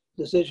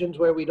 decisions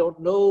where we don't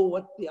know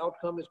what the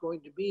outcome is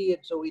going to be,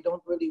 and so we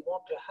don't really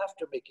want to have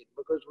to make it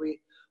because we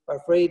are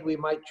afraid we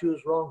might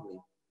choose wrongly.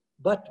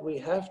 But we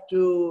have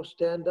to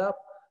stand up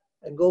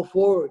and go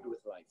forward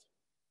with life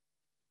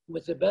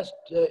with the best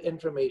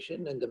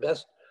information and the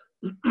best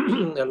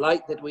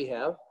light that we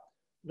have,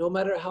 no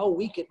matter how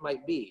weak it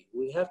might be.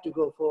 We have to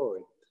go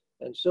forward.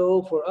 And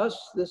so for us,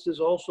 this is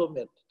also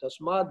meant,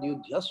 Tasmad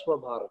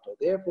yudhyasva Bharata,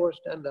 therefore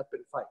stand up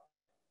and fight.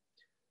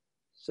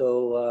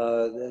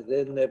 So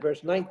then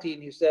verse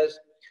 19, he says,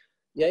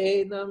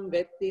 Yaenam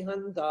vetti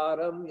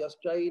hantaram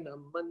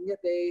yaschainam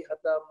manyate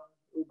hatam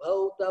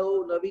ubhau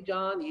tau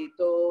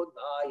navijanito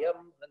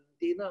nayam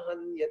hanti na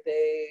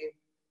hanyate.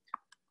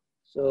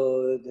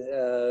 So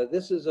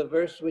this is a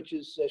verse which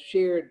is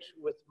shared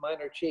with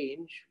minor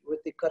change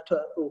with the Katha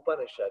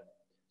Upanishad.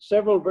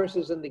 Several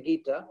verses in the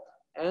Gita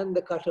and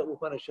the Katha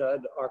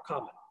Upanishad are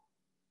common.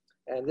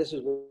 And this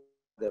is one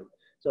of them.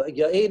 So,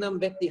 Yaenam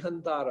vetti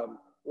hantaram,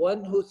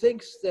 one who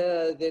thinks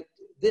that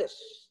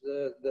this,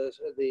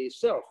 the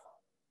self,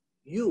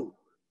 you,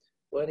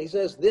 when he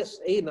says this,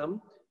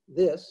 enam,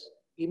 this,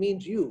 he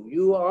means you.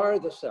 You are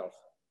the self.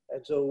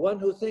 And so one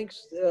who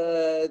thinks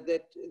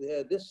that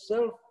this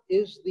self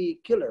is the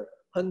killer,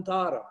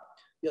 hantaram,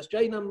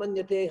 yaschainam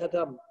manyate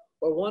hatam,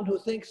 or one who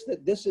thinks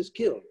that this is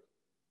killed,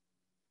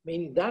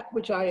 meaning that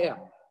which I am.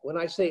 When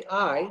I say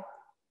I,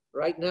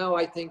 right now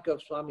I think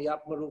of Swami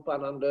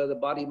Atmarupanandaji, the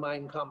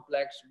body-mind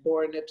complex,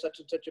 born at such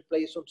and such a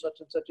place on such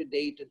and such a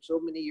date and so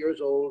many years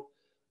old,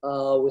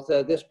 with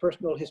this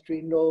personal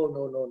history.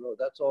 No,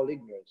 that's all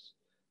ignorance.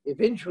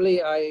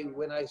 Eventually,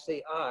 when I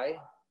say I,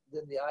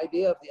 then the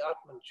idea of the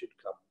Atman should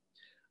come.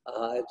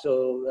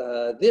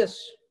 So this,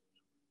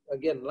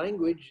 again,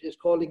 language is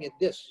calling it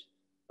this,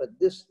 but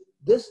this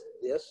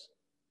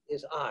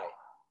is I,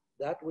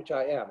 that which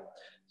I am.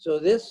 So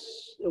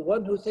this,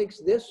 one who thinks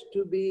this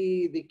to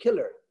be the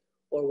killer,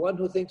 or one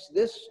who thinks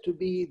this to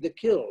be the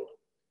killed,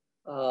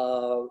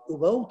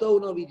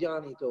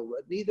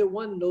 neither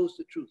one knows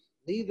the truth.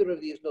 Neither of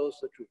these knows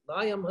the truth.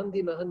 Nayam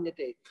handi na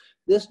hanyate.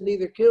 This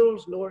neither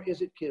kills nor is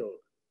it killed.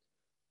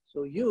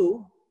 So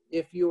you,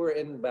 if you were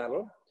in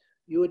battle,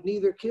 you would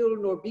neither kill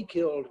nor be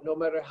killed, no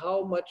matter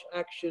how much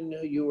action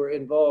you were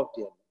involved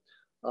in,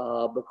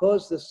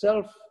 because the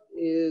self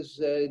is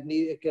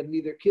can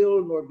neither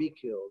kill nor be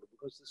killed,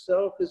 because the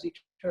self is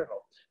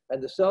eternal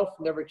and the self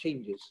never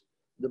changes.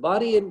 The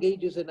body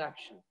engages in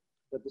action,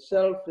 but the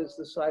self is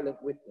the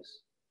silent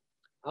witness.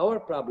 Our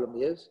problem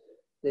is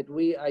that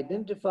we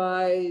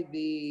identify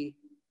the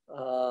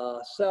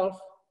self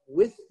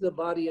with the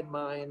body and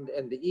mind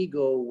and the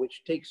ego,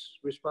 which takes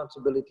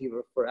responsibility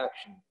for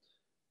action.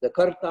 The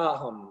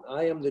kartaham,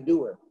 I am the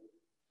doer.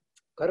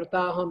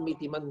 Kartaham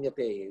iti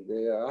manyate.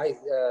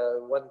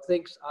 One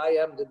thinks I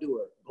am the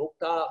doer.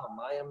 Bhoktaham,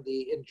 I am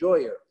the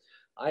enjoyer.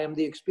 I am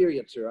the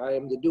experiencer. I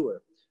am the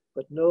doer.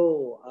 But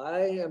no, I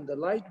am the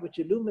light which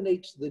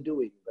illuminates the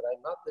doing, but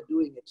I'm not the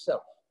doing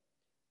itself.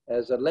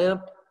 As a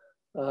lamp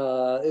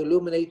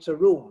illuminates a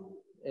room,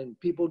 and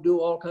people do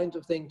all kinds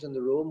of things in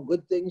the room,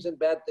 good things and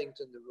bad things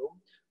in the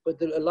room, but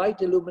the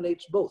light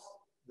illuminates both.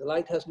 The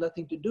light has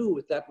nothing to do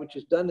with that which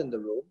is done in the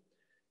room.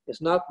 It's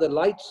not the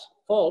light's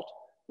fault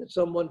that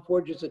someone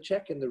forges a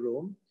check in the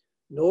room,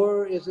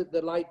 nor is it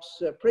the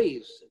light's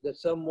praise that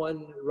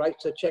someone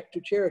writes a check to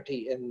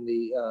charity in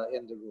the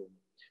room.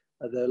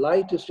 The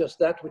light is just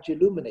that which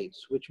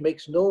illuminates, which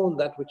makes known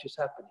that which is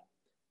happening.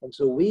 And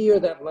so we are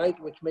that light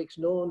which makes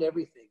known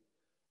everything.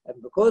 And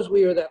because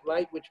we are that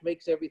light which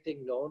makes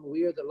everything known,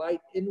 we are the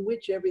light in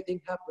which everything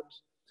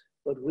happens.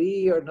 But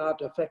we are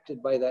not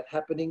affected by that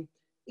happening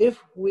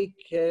if we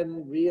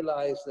can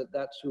realize that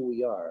that's who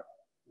we are.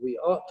 We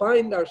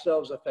find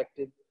ourselves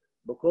affected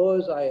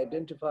because I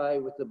identify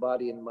with the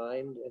body and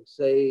mind and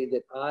say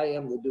that I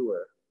am the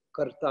doer.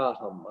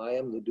 Kartaham, I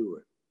am the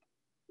doer.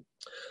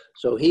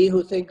 So he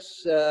who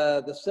thinks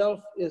the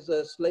self is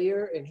a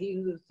slayer and he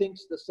who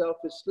thinks the self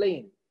is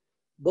slain,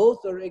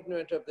 both are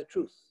ignorant of the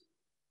truth.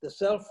 The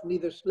self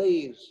neither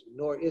slays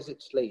nor is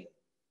it slain.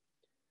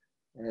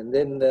 And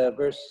then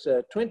verse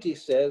 20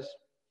 says,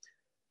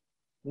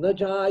 Na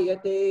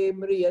jayate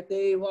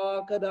mriyate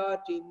va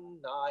kadachin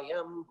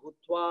nayam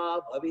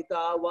bhutva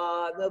bhavita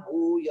va na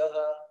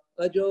bhuyaha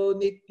ajo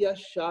nitya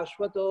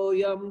shashvato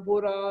yam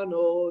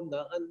purano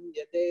na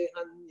hanyate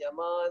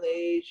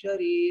hanyamane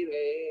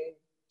sharire.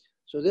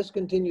 So this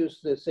continues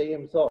the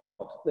same thought,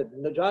 that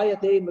na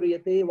jayate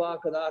mriyate va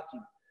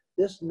kadachin.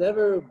 This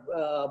never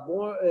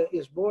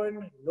is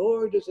born,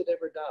 nor does it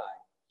ever die.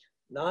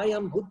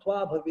 Nayam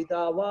bhutva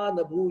bhavita va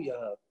na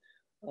bhuyaha.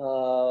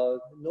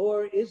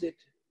 Nor is it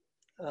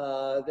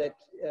that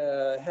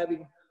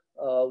having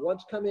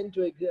once come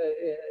into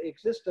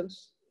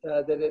existence,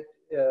 that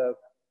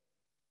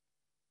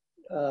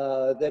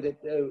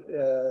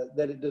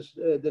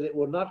it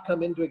will not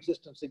come into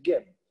existence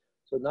again.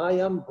 So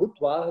nayam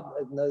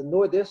bhutva,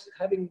 nor this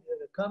having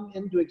come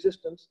into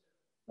existence,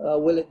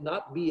 will it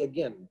not be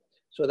again.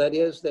 So that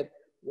is that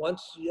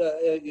once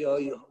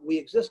we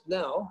exist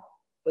now,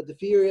 but the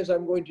fear is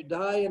I'm going to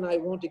die and I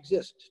won't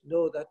exist.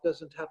 No, that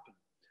doesn't happen.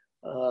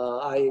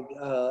 I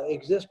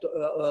exist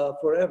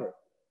forever.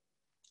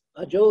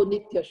 Ajo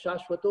nitya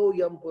shashvato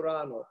yam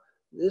purano.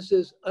 This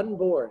is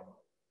unborn.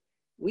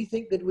 We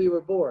think that we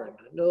were born.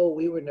 No,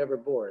 we were never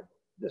born.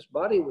 This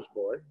body was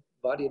born.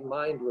 Body and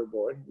mind were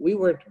born. We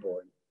weren't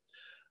born.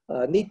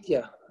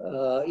 Nitya,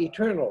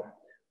 eternal.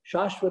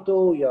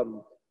 Shashvato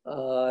yam,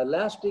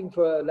 lasting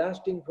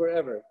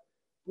forever.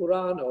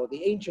 Purano,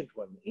 the ancient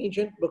one.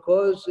 Ancient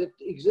because it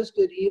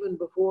existed even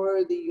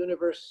before the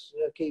universe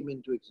came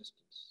into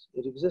existence.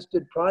 It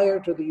existed prior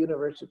to the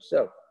universe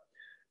itself.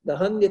 The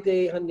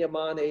hanyate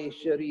hanyamane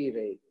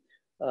sharire.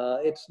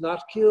 It's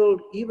not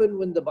killed even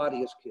when the body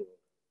is killed.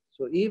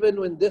 So even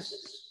when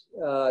this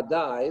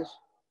dies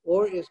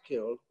or is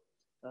killed,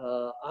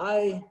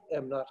 I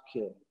am not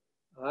killed.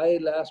 I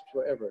last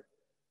forever.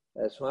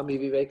 As Swami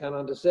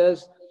Vivekananda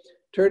says,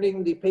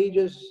 turning the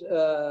pages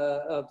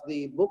of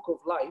the book of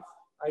life,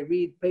 I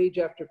read page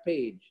after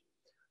page.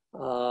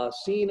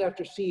 Scene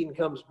after scene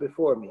comes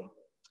before me.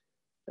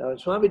 Now, in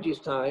Swamiji's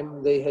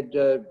time, they had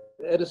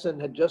Edison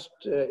had just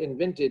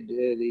invented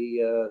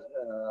the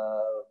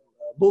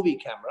movie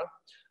camera,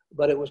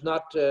 but it was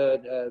not.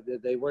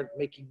 They weren't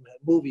making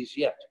movies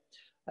yet,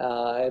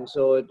 and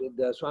so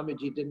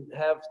Swamiji didn't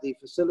have the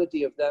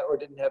facility of that, or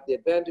didn't have the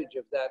advantage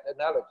of that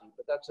analogy.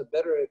 But that's a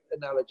better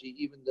analogy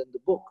even than the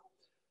book.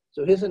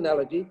 So his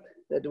analogy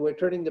that we're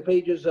turning the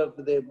pages of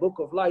the book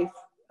of life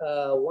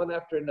one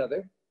after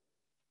another.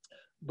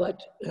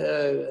 But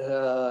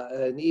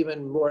an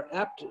even more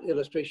apt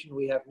illustration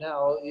we have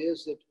now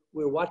is that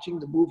we're watching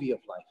the movie of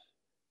life.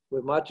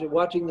 We're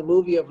watching the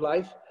movie of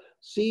life.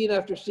 Scene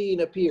after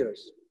scene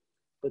appears,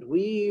 but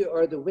we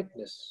are the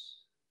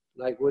witness.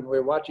 Like when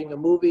we're watching a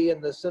movie in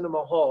the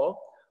cinema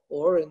hall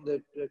or in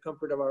the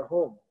comfort of our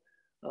home,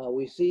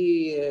 we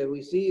see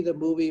the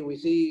movie. We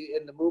see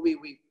in the movie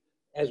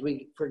as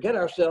we forget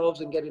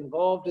ourselves and get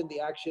involved in the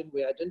action,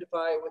 we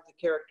identify with the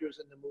characters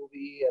in the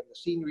movie and the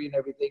scenery and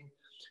everything.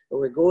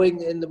 We're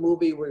going in the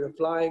movie, we're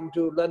flying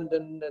to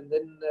London, and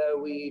then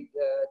we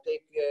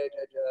take a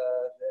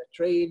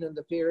train and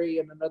the ferry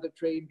and another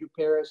train to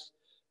Paris,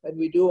 and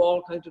we do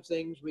all kinds of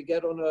things. We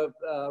get on a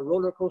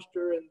roller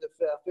coaster in the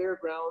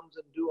fairgrounds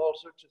and do all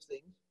sorts of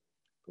things.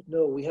 But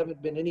no, we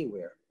haven't been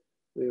anywhere.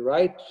 We're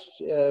right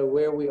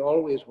where we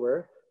always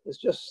were. It's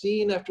just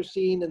scene after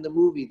scene in the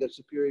movie that's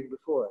appearing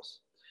before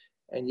us.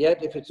 And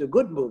yet, if it's a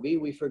good movie,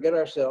 we forget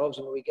ourselves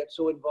and we get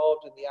so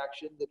involved in the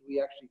action that we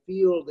actually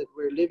feel that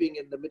we're living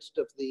in the midst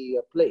of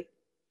the play.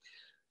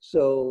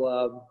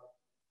 So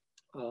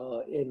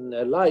in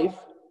life,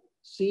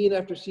 scene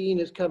after scene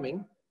is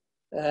coming,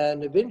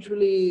 and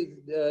eventually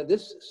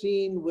this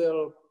scene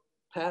will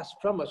pass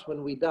from us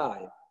when we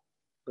die,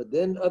 but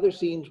then other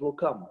scenes will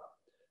come.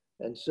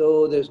 And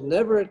so there's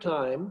never a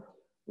time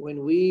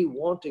when we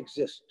won't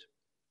exist.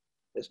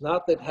 It's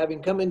not that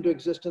having come into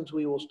existence,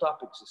 we will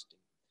stop existing.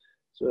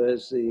 So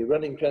as the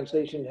running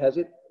translation has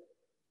it,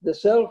 the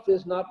self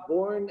is not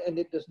born and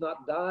it does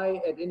not die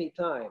at any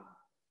time.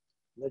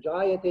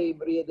 Najayate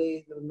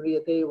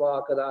mriyate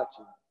va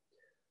kadachi.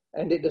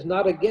 And it does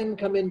not again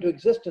come into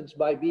existence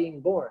by being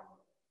born.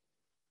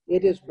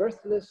 It is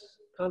birthless,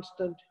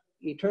 constant,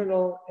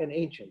 eternal, and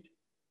ancient.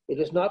 It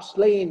is not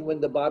slain when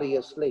the body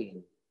is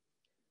slain.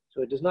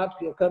 So it does not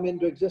come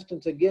into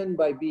existence again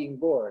by being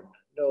born.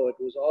 No, it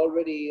was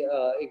already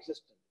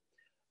existent.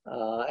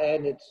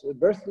 And it's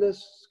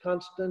birthless,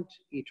 constant,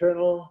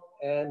 eternal,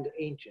 and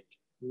ancient,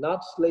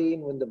 not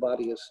slain when the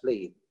body is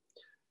slain.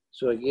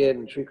 So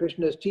again, Sri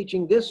Krishna is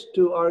teaching this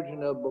to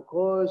Arjuna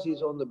because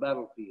he's on the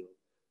battlefield.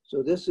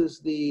 So this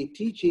is the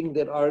teaching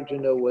that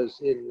Arjuna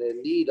was in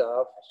need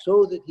of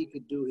so that he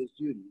could do his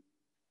duty.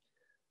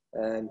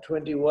 And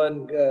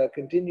 21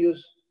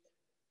 continues,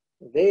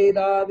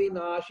 Veda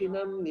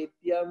vinashinam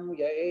nityam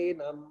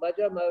yaenam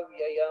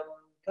majamavyayam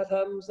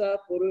katham sa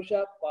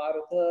purusha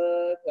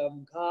partha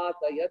kam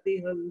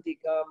ghatayati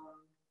hantikam.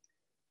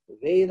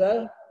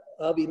 Veda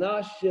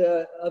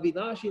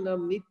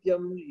avinashinam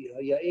nityam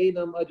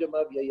yaenam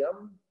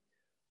ajamavyayam.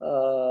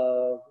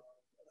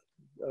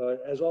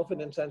 As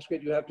often in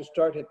Sanskrit, you have to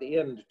start at the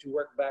end to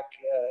work back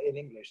in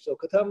English. So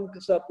katham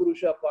sa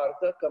purusha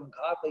partha kam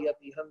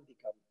ghatayati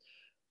hantikam.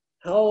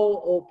 How,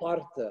 O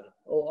Partha,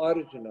 O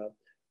Arjuna,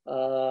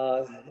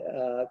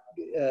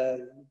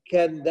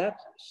 can that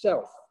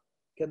self,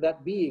 can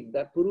that being,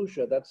 that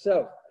Purusha, that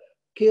self,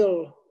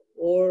 kill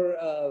or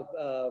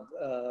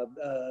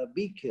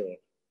be killed?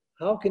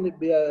 How can it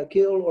be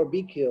kill or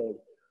be killed?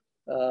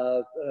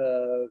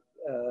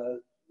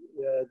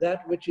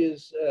 That which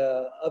is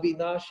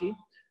avinashi,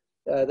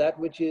 that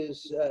which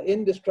is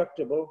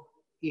indestructible,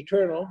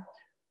 eternal,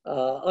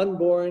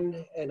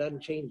 unborn, and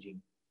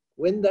unchanging.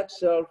 When that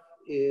self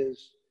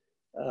is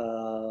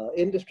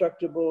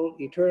indestructible,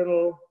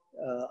 eternal,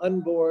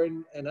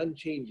 unborn, and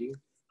unchanging,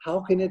 how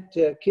can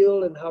it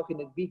kill and how can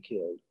it be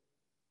killed?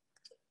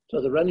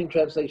 So the running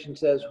translation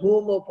says,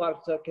 Whom, O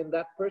Partha, can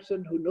that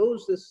person who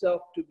knows this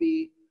self to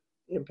be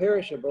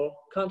imperishable,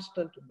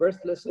 constant,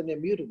 birthless, and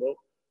immutable,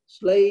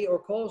 slay or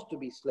cause to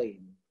be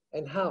slain?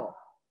 And how?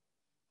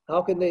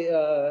 How can they,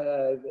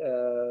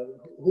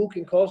 who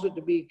can cause it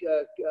to be,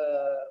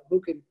 who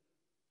can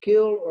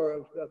kill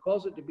or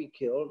cause it to be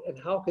killed, and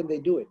how can they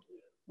do it?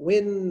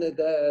 When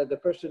the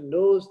person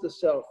knows the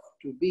self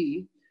to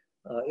be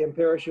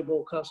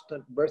imperishable,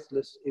 constant,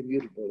 birthless,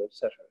 immutable,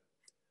 etc.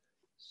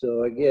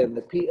 So again,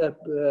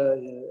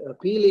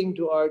 appealing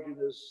to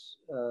Arjuna's,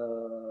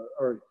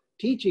 or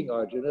teaching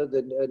Arjuna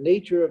the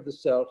nature of the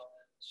self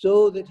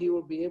so that he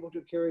will be able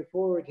to carry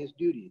forward his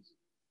duties.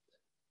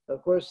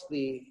 Of course,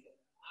 the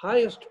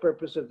highest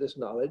purpose of this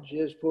knowledge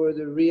is for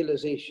the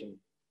realization.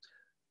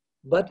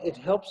 But it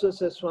helps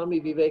us, as Swami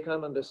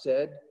Vivekananda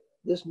said,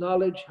 this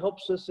knowledge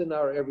helps us in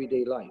our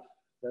everyday life.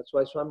 That's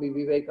why Swami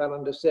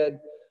Vivekananda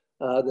said,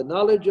 the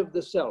knowledge of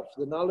the self,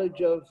 the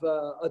knowledge of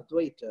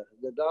Advaita,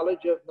 the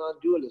knowledge of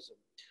non-dualism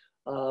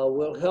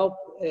will help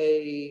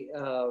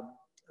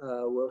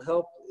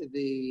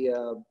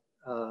the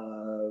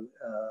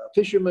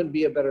fisherman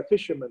be a better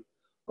fisherman,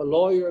 a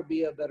lawyer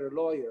be a better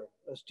lawyer,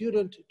 a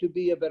student to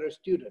be a better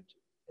student,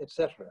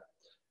 etc.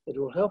 It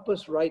will help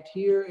us right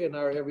here in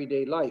our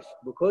everyday life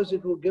because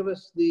it will give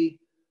us the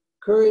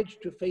courage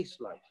to face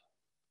life.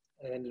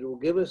 And it will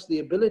give us the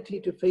ability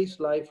to face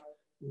life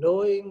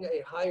knowing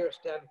a higher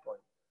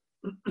standpoint,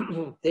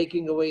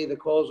 taking away the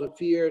cause of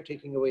fear,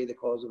 taking away the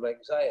cause of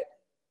anxiety.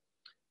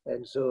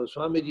 And so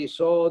Swamiji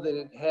saw that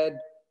it had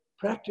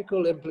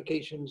practical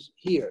implications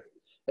here.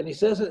 And he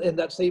says it in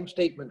that same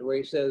statement where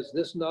he says,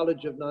 this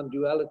knowledge of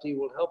non-duality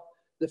will help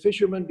the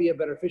fisherman be a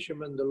better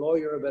fisherman, the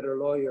lawyer a better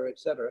lawyer,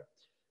 etc.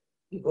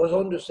 He goes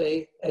on to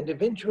say, and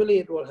eventually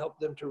it will help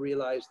them to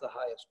realize the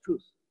highest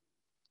truth.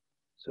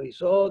 So he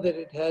saw that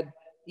it had,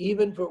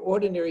 even for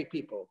ordinary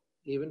people,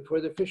 even for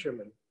the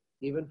fisherman,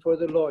 even for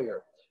the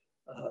lawyer,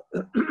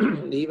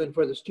 even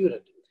for the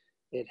student,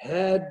 it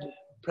had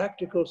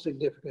practical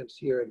significance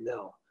here and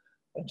now.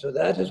 And so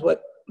that is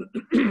what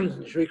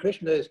Sri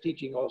Krishna is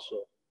teaching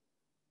also.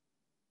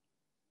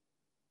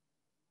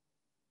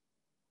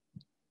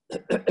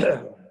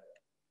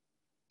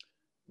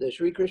 The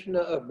Sri Krishna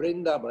of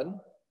Vrindavan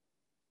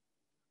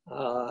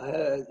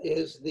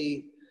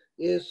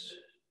is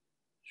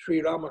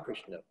Sri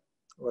Ramakrishna,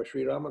 or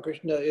Sri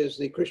Ramakrishna is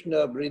the Krishna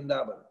of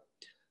Vrindavan,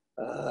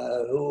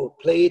 who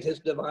played his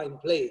divine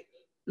play.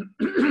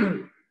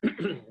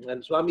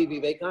 And Swami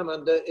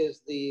Vivekananda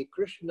is the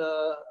Krishna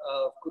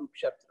of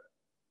Kurukshetra.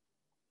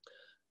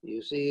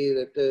 You see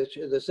that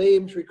the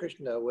same Sri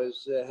Krishna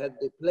had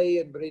the play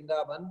in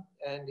Vrindavan,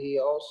 and he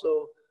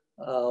also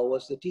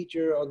was the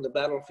teacher on the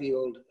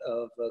battlefield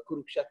of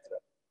Kurukshetra.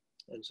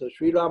 And so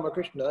Sri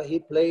Ramakrishna, he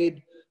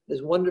played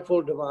this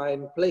wonderful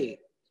divine play,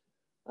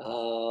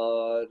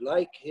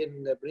 like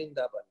in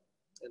Vrindavan.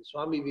 And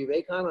Swami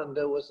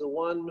Vivekananda was the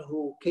one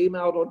who came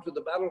out onto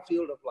the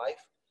battlefield of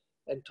life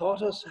and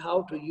taught us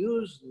how to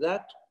use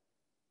that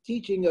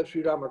teaching of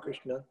Sri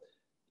Ramakrishna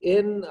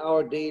in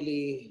our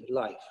daily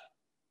life.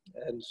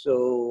 And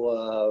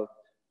so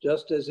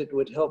just as it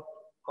would help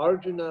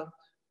Arjuna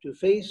to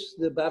face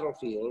the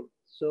battlefield,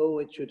 so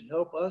it should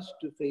help us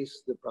to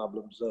face the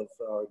problems of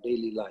our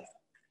daily life.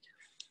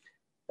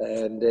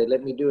 And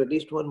let me do at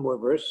least one more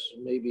verse,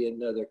 maybe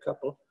another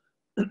couple.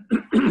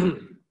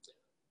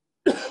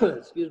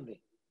 Excuse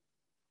me.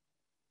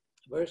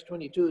 Verse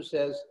 22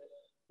 says,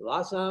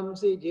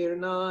 Vasamsi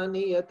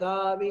jirnani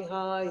yatha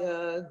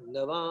vihaya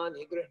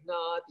navani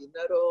grihnati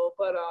naro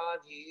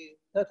parani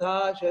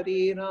tatha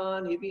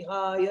sharirani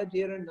vihaya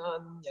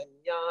jirnan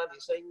yanyani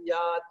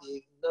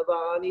sanyati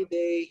navani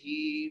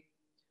dehi.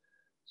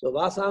 So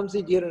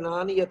Vasamsi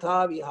jirnani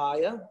yatha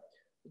vihaya,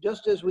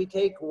 just as we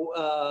take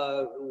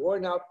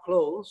worn out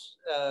clothes,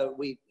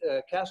 we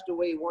cast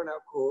away worn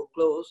out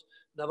clothes,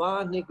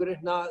 navani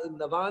grihnati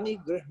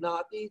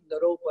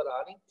naro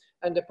parani,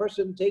 and the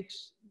person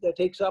takes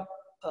up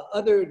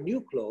other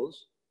new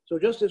clothes. So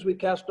just as we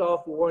cast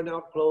off worn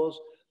out clothes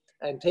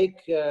and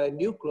take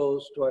new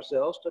clothes to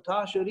ourselves,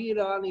 tata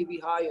sharirani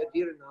vihaya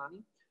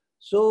dirnani,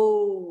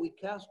 so we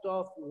cast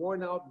off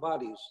worn out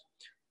bodies,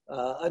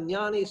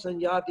 anyani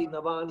sanyati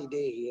navani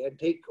dehi, and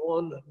take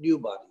on new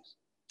bodies.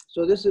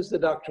 So this is the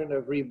doctrine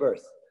of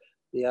rebirth.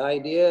 The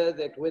idea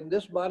that when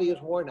this body is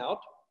worn out,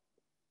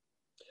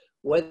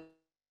 whether it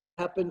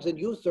happens in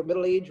youth or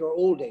middle age or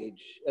old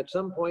age, at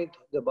some point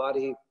the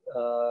body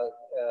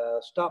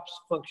stops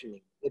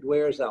functioning. It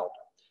wears out.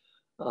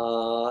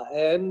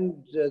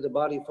 And the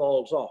body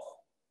falls off.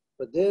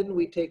 But then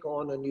we take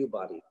on a new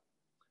body.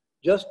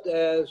 Just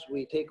as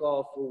we take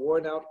off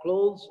worn out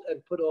clothes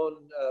and put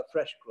on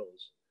fresh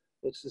clothes.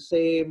 It's the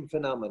same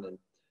phenomenon.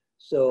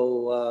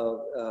 So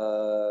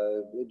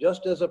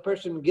just as a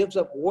person gives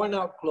up worn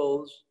out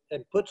clothes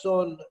and puts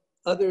on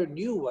other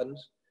new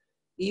ones,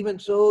 even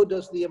so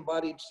does the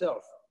embodied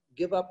self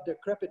give up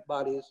decrepit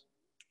bodies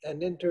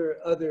and enter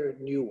other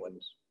new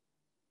ones.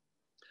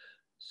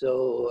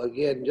 So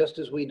again, just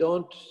as we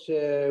don't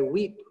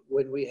weep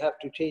when we have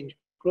to change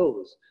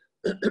clothes,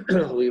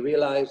 we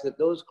realize that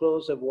those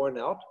clothes have worn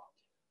out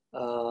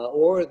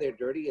or they're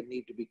dirty and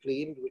need to be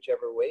cleaned,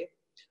 whichever way.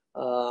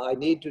 I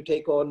need to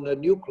take on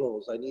new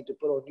clothes. I need to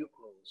put on new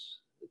clothes.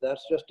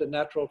 That's just a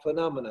natural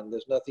phenomenon.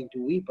 There's nothing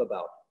to weep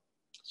about.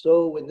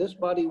 So when this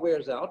body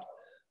wears out,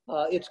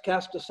 it's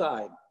cast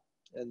aside,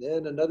 and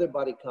then another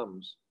body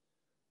comes.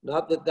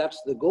 Not that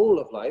that's the goal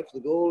of life. The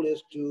goal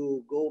is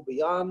to go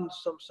beyond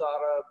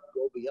samsara,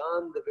 go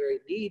beyond the very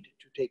need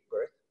to take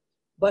birth.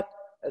 But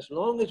as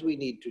long as we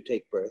need to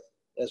take birth,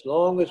 as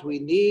long as we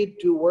need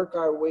to work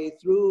our way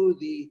through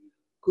the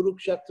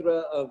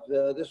Kurukshetra of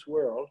this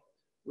world,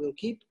 we'll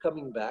keep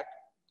coming back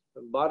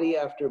body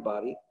after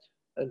body,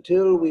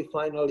 until we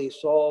finally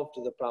solved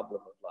the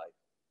problem of life,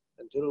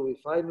 until we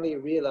finally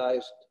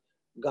realized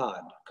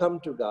God, come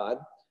to God,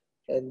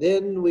 and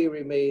then we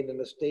remain in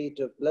a state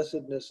of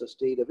blessedness, a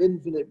state of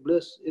infinite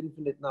bliss,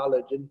 infinite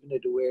knowledge,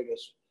 infinite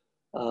awareness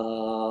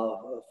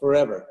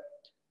forever.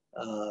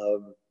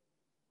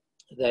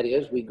 That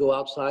is, we go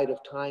outside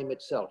of time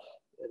itself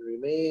and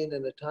remain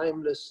in a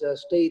timeless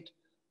state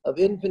of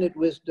infinite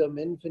wisdom,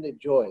 infinite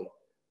joy,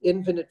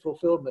 infinite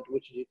fulfillment,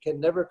 which can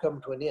never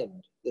come to an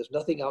end. There's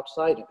nothing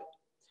outside of it.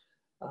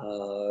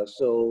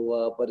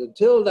 But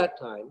until that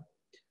time,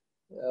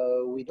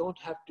 we don't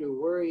have to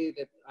worry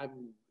that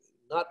I'm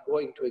not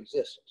going to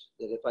exist,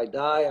 that if I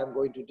die, I'm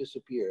going to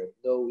disappear.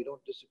 No, we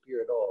don't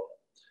disappear at all.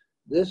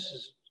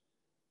 This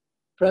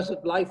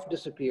present life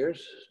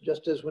disappears,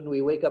 just as when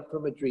we wake up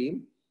from a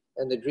dream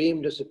and the dream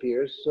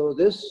disappears. So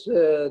this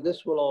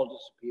will all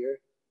disappear,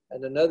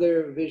 and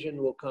another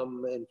vision will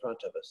come in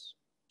front of us.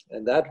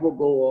 And that will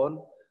go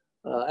on,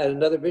 and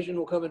another vision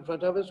will come in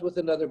front of us with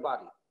another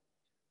body.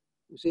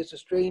 You see, it's a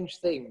strange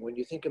thing when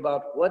you think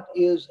about what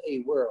is a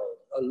world,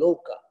 a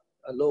loka,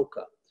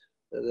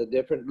 the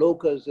different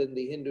lokas in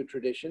the Hindu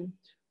tradition.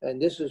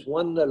 And this is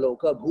one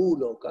loka,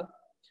 bhu-loka,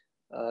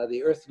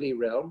 the earthly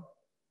realm.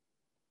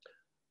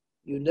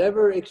 You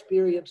never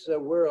experience a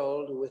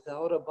world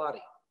without a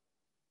body.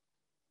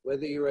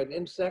 Whether you're an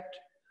insect,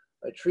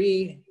 a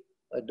tree,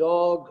 a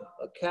dog,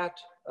 a cat,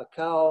 a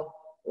cow,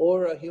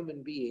 or a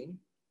human being,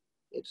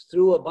 it's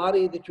through a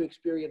body that you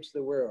experience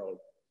the world.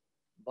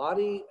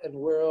 Body and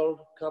world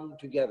come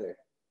together.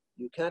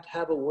 You can't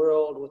have a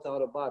world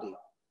without a body.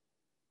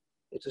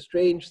 It's a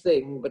strange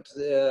thing, but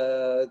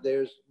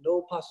there's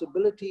no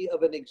possibility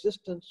of an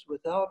existence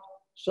without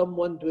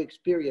someone to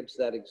experience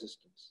that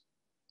existence.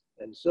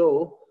 And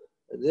so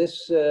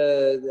this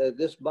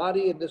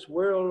body and this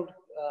world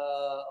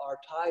are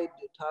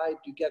tied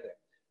together.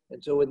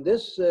 And so when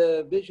this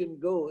vision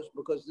goes,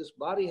 because this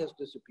body has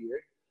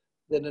disappeared,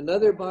 then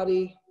another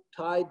body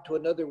tied to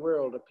another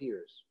world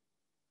appears.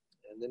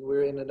 And then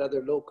we're in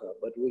another loka.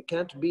 But we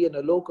can't be in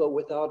a loka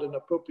without an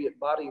appropriate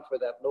body for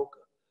that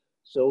loka.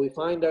 So we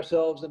find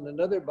ourselves in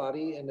another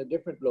body in a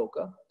different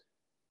loka.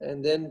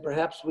 And then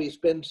perhaps we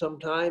spend some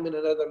time in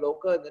another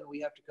loka, and then we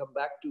have to come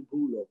back to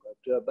bhu-loka,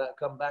 to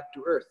come back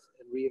to earth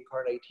and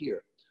reincarnate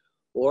here.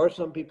 Or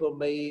some people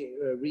may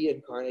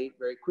reincarnate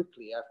very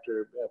quickly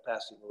after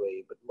passing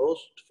away. But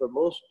for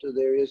most,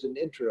 there is an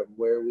interim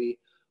where we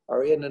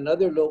are in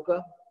another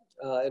loka,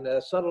 in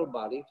a subtle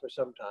body for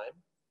some time.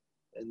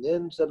 And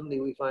then suddenly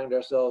we find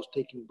ourselves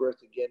taking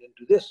birth again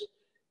into this,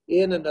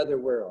 in another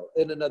world,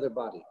 in another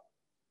body.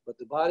 But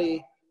the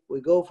body, we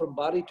go from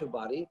body to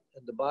body,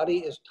 and the body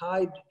is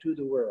tied to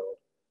the world.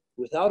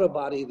 Without a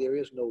body, there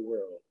is no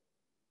world.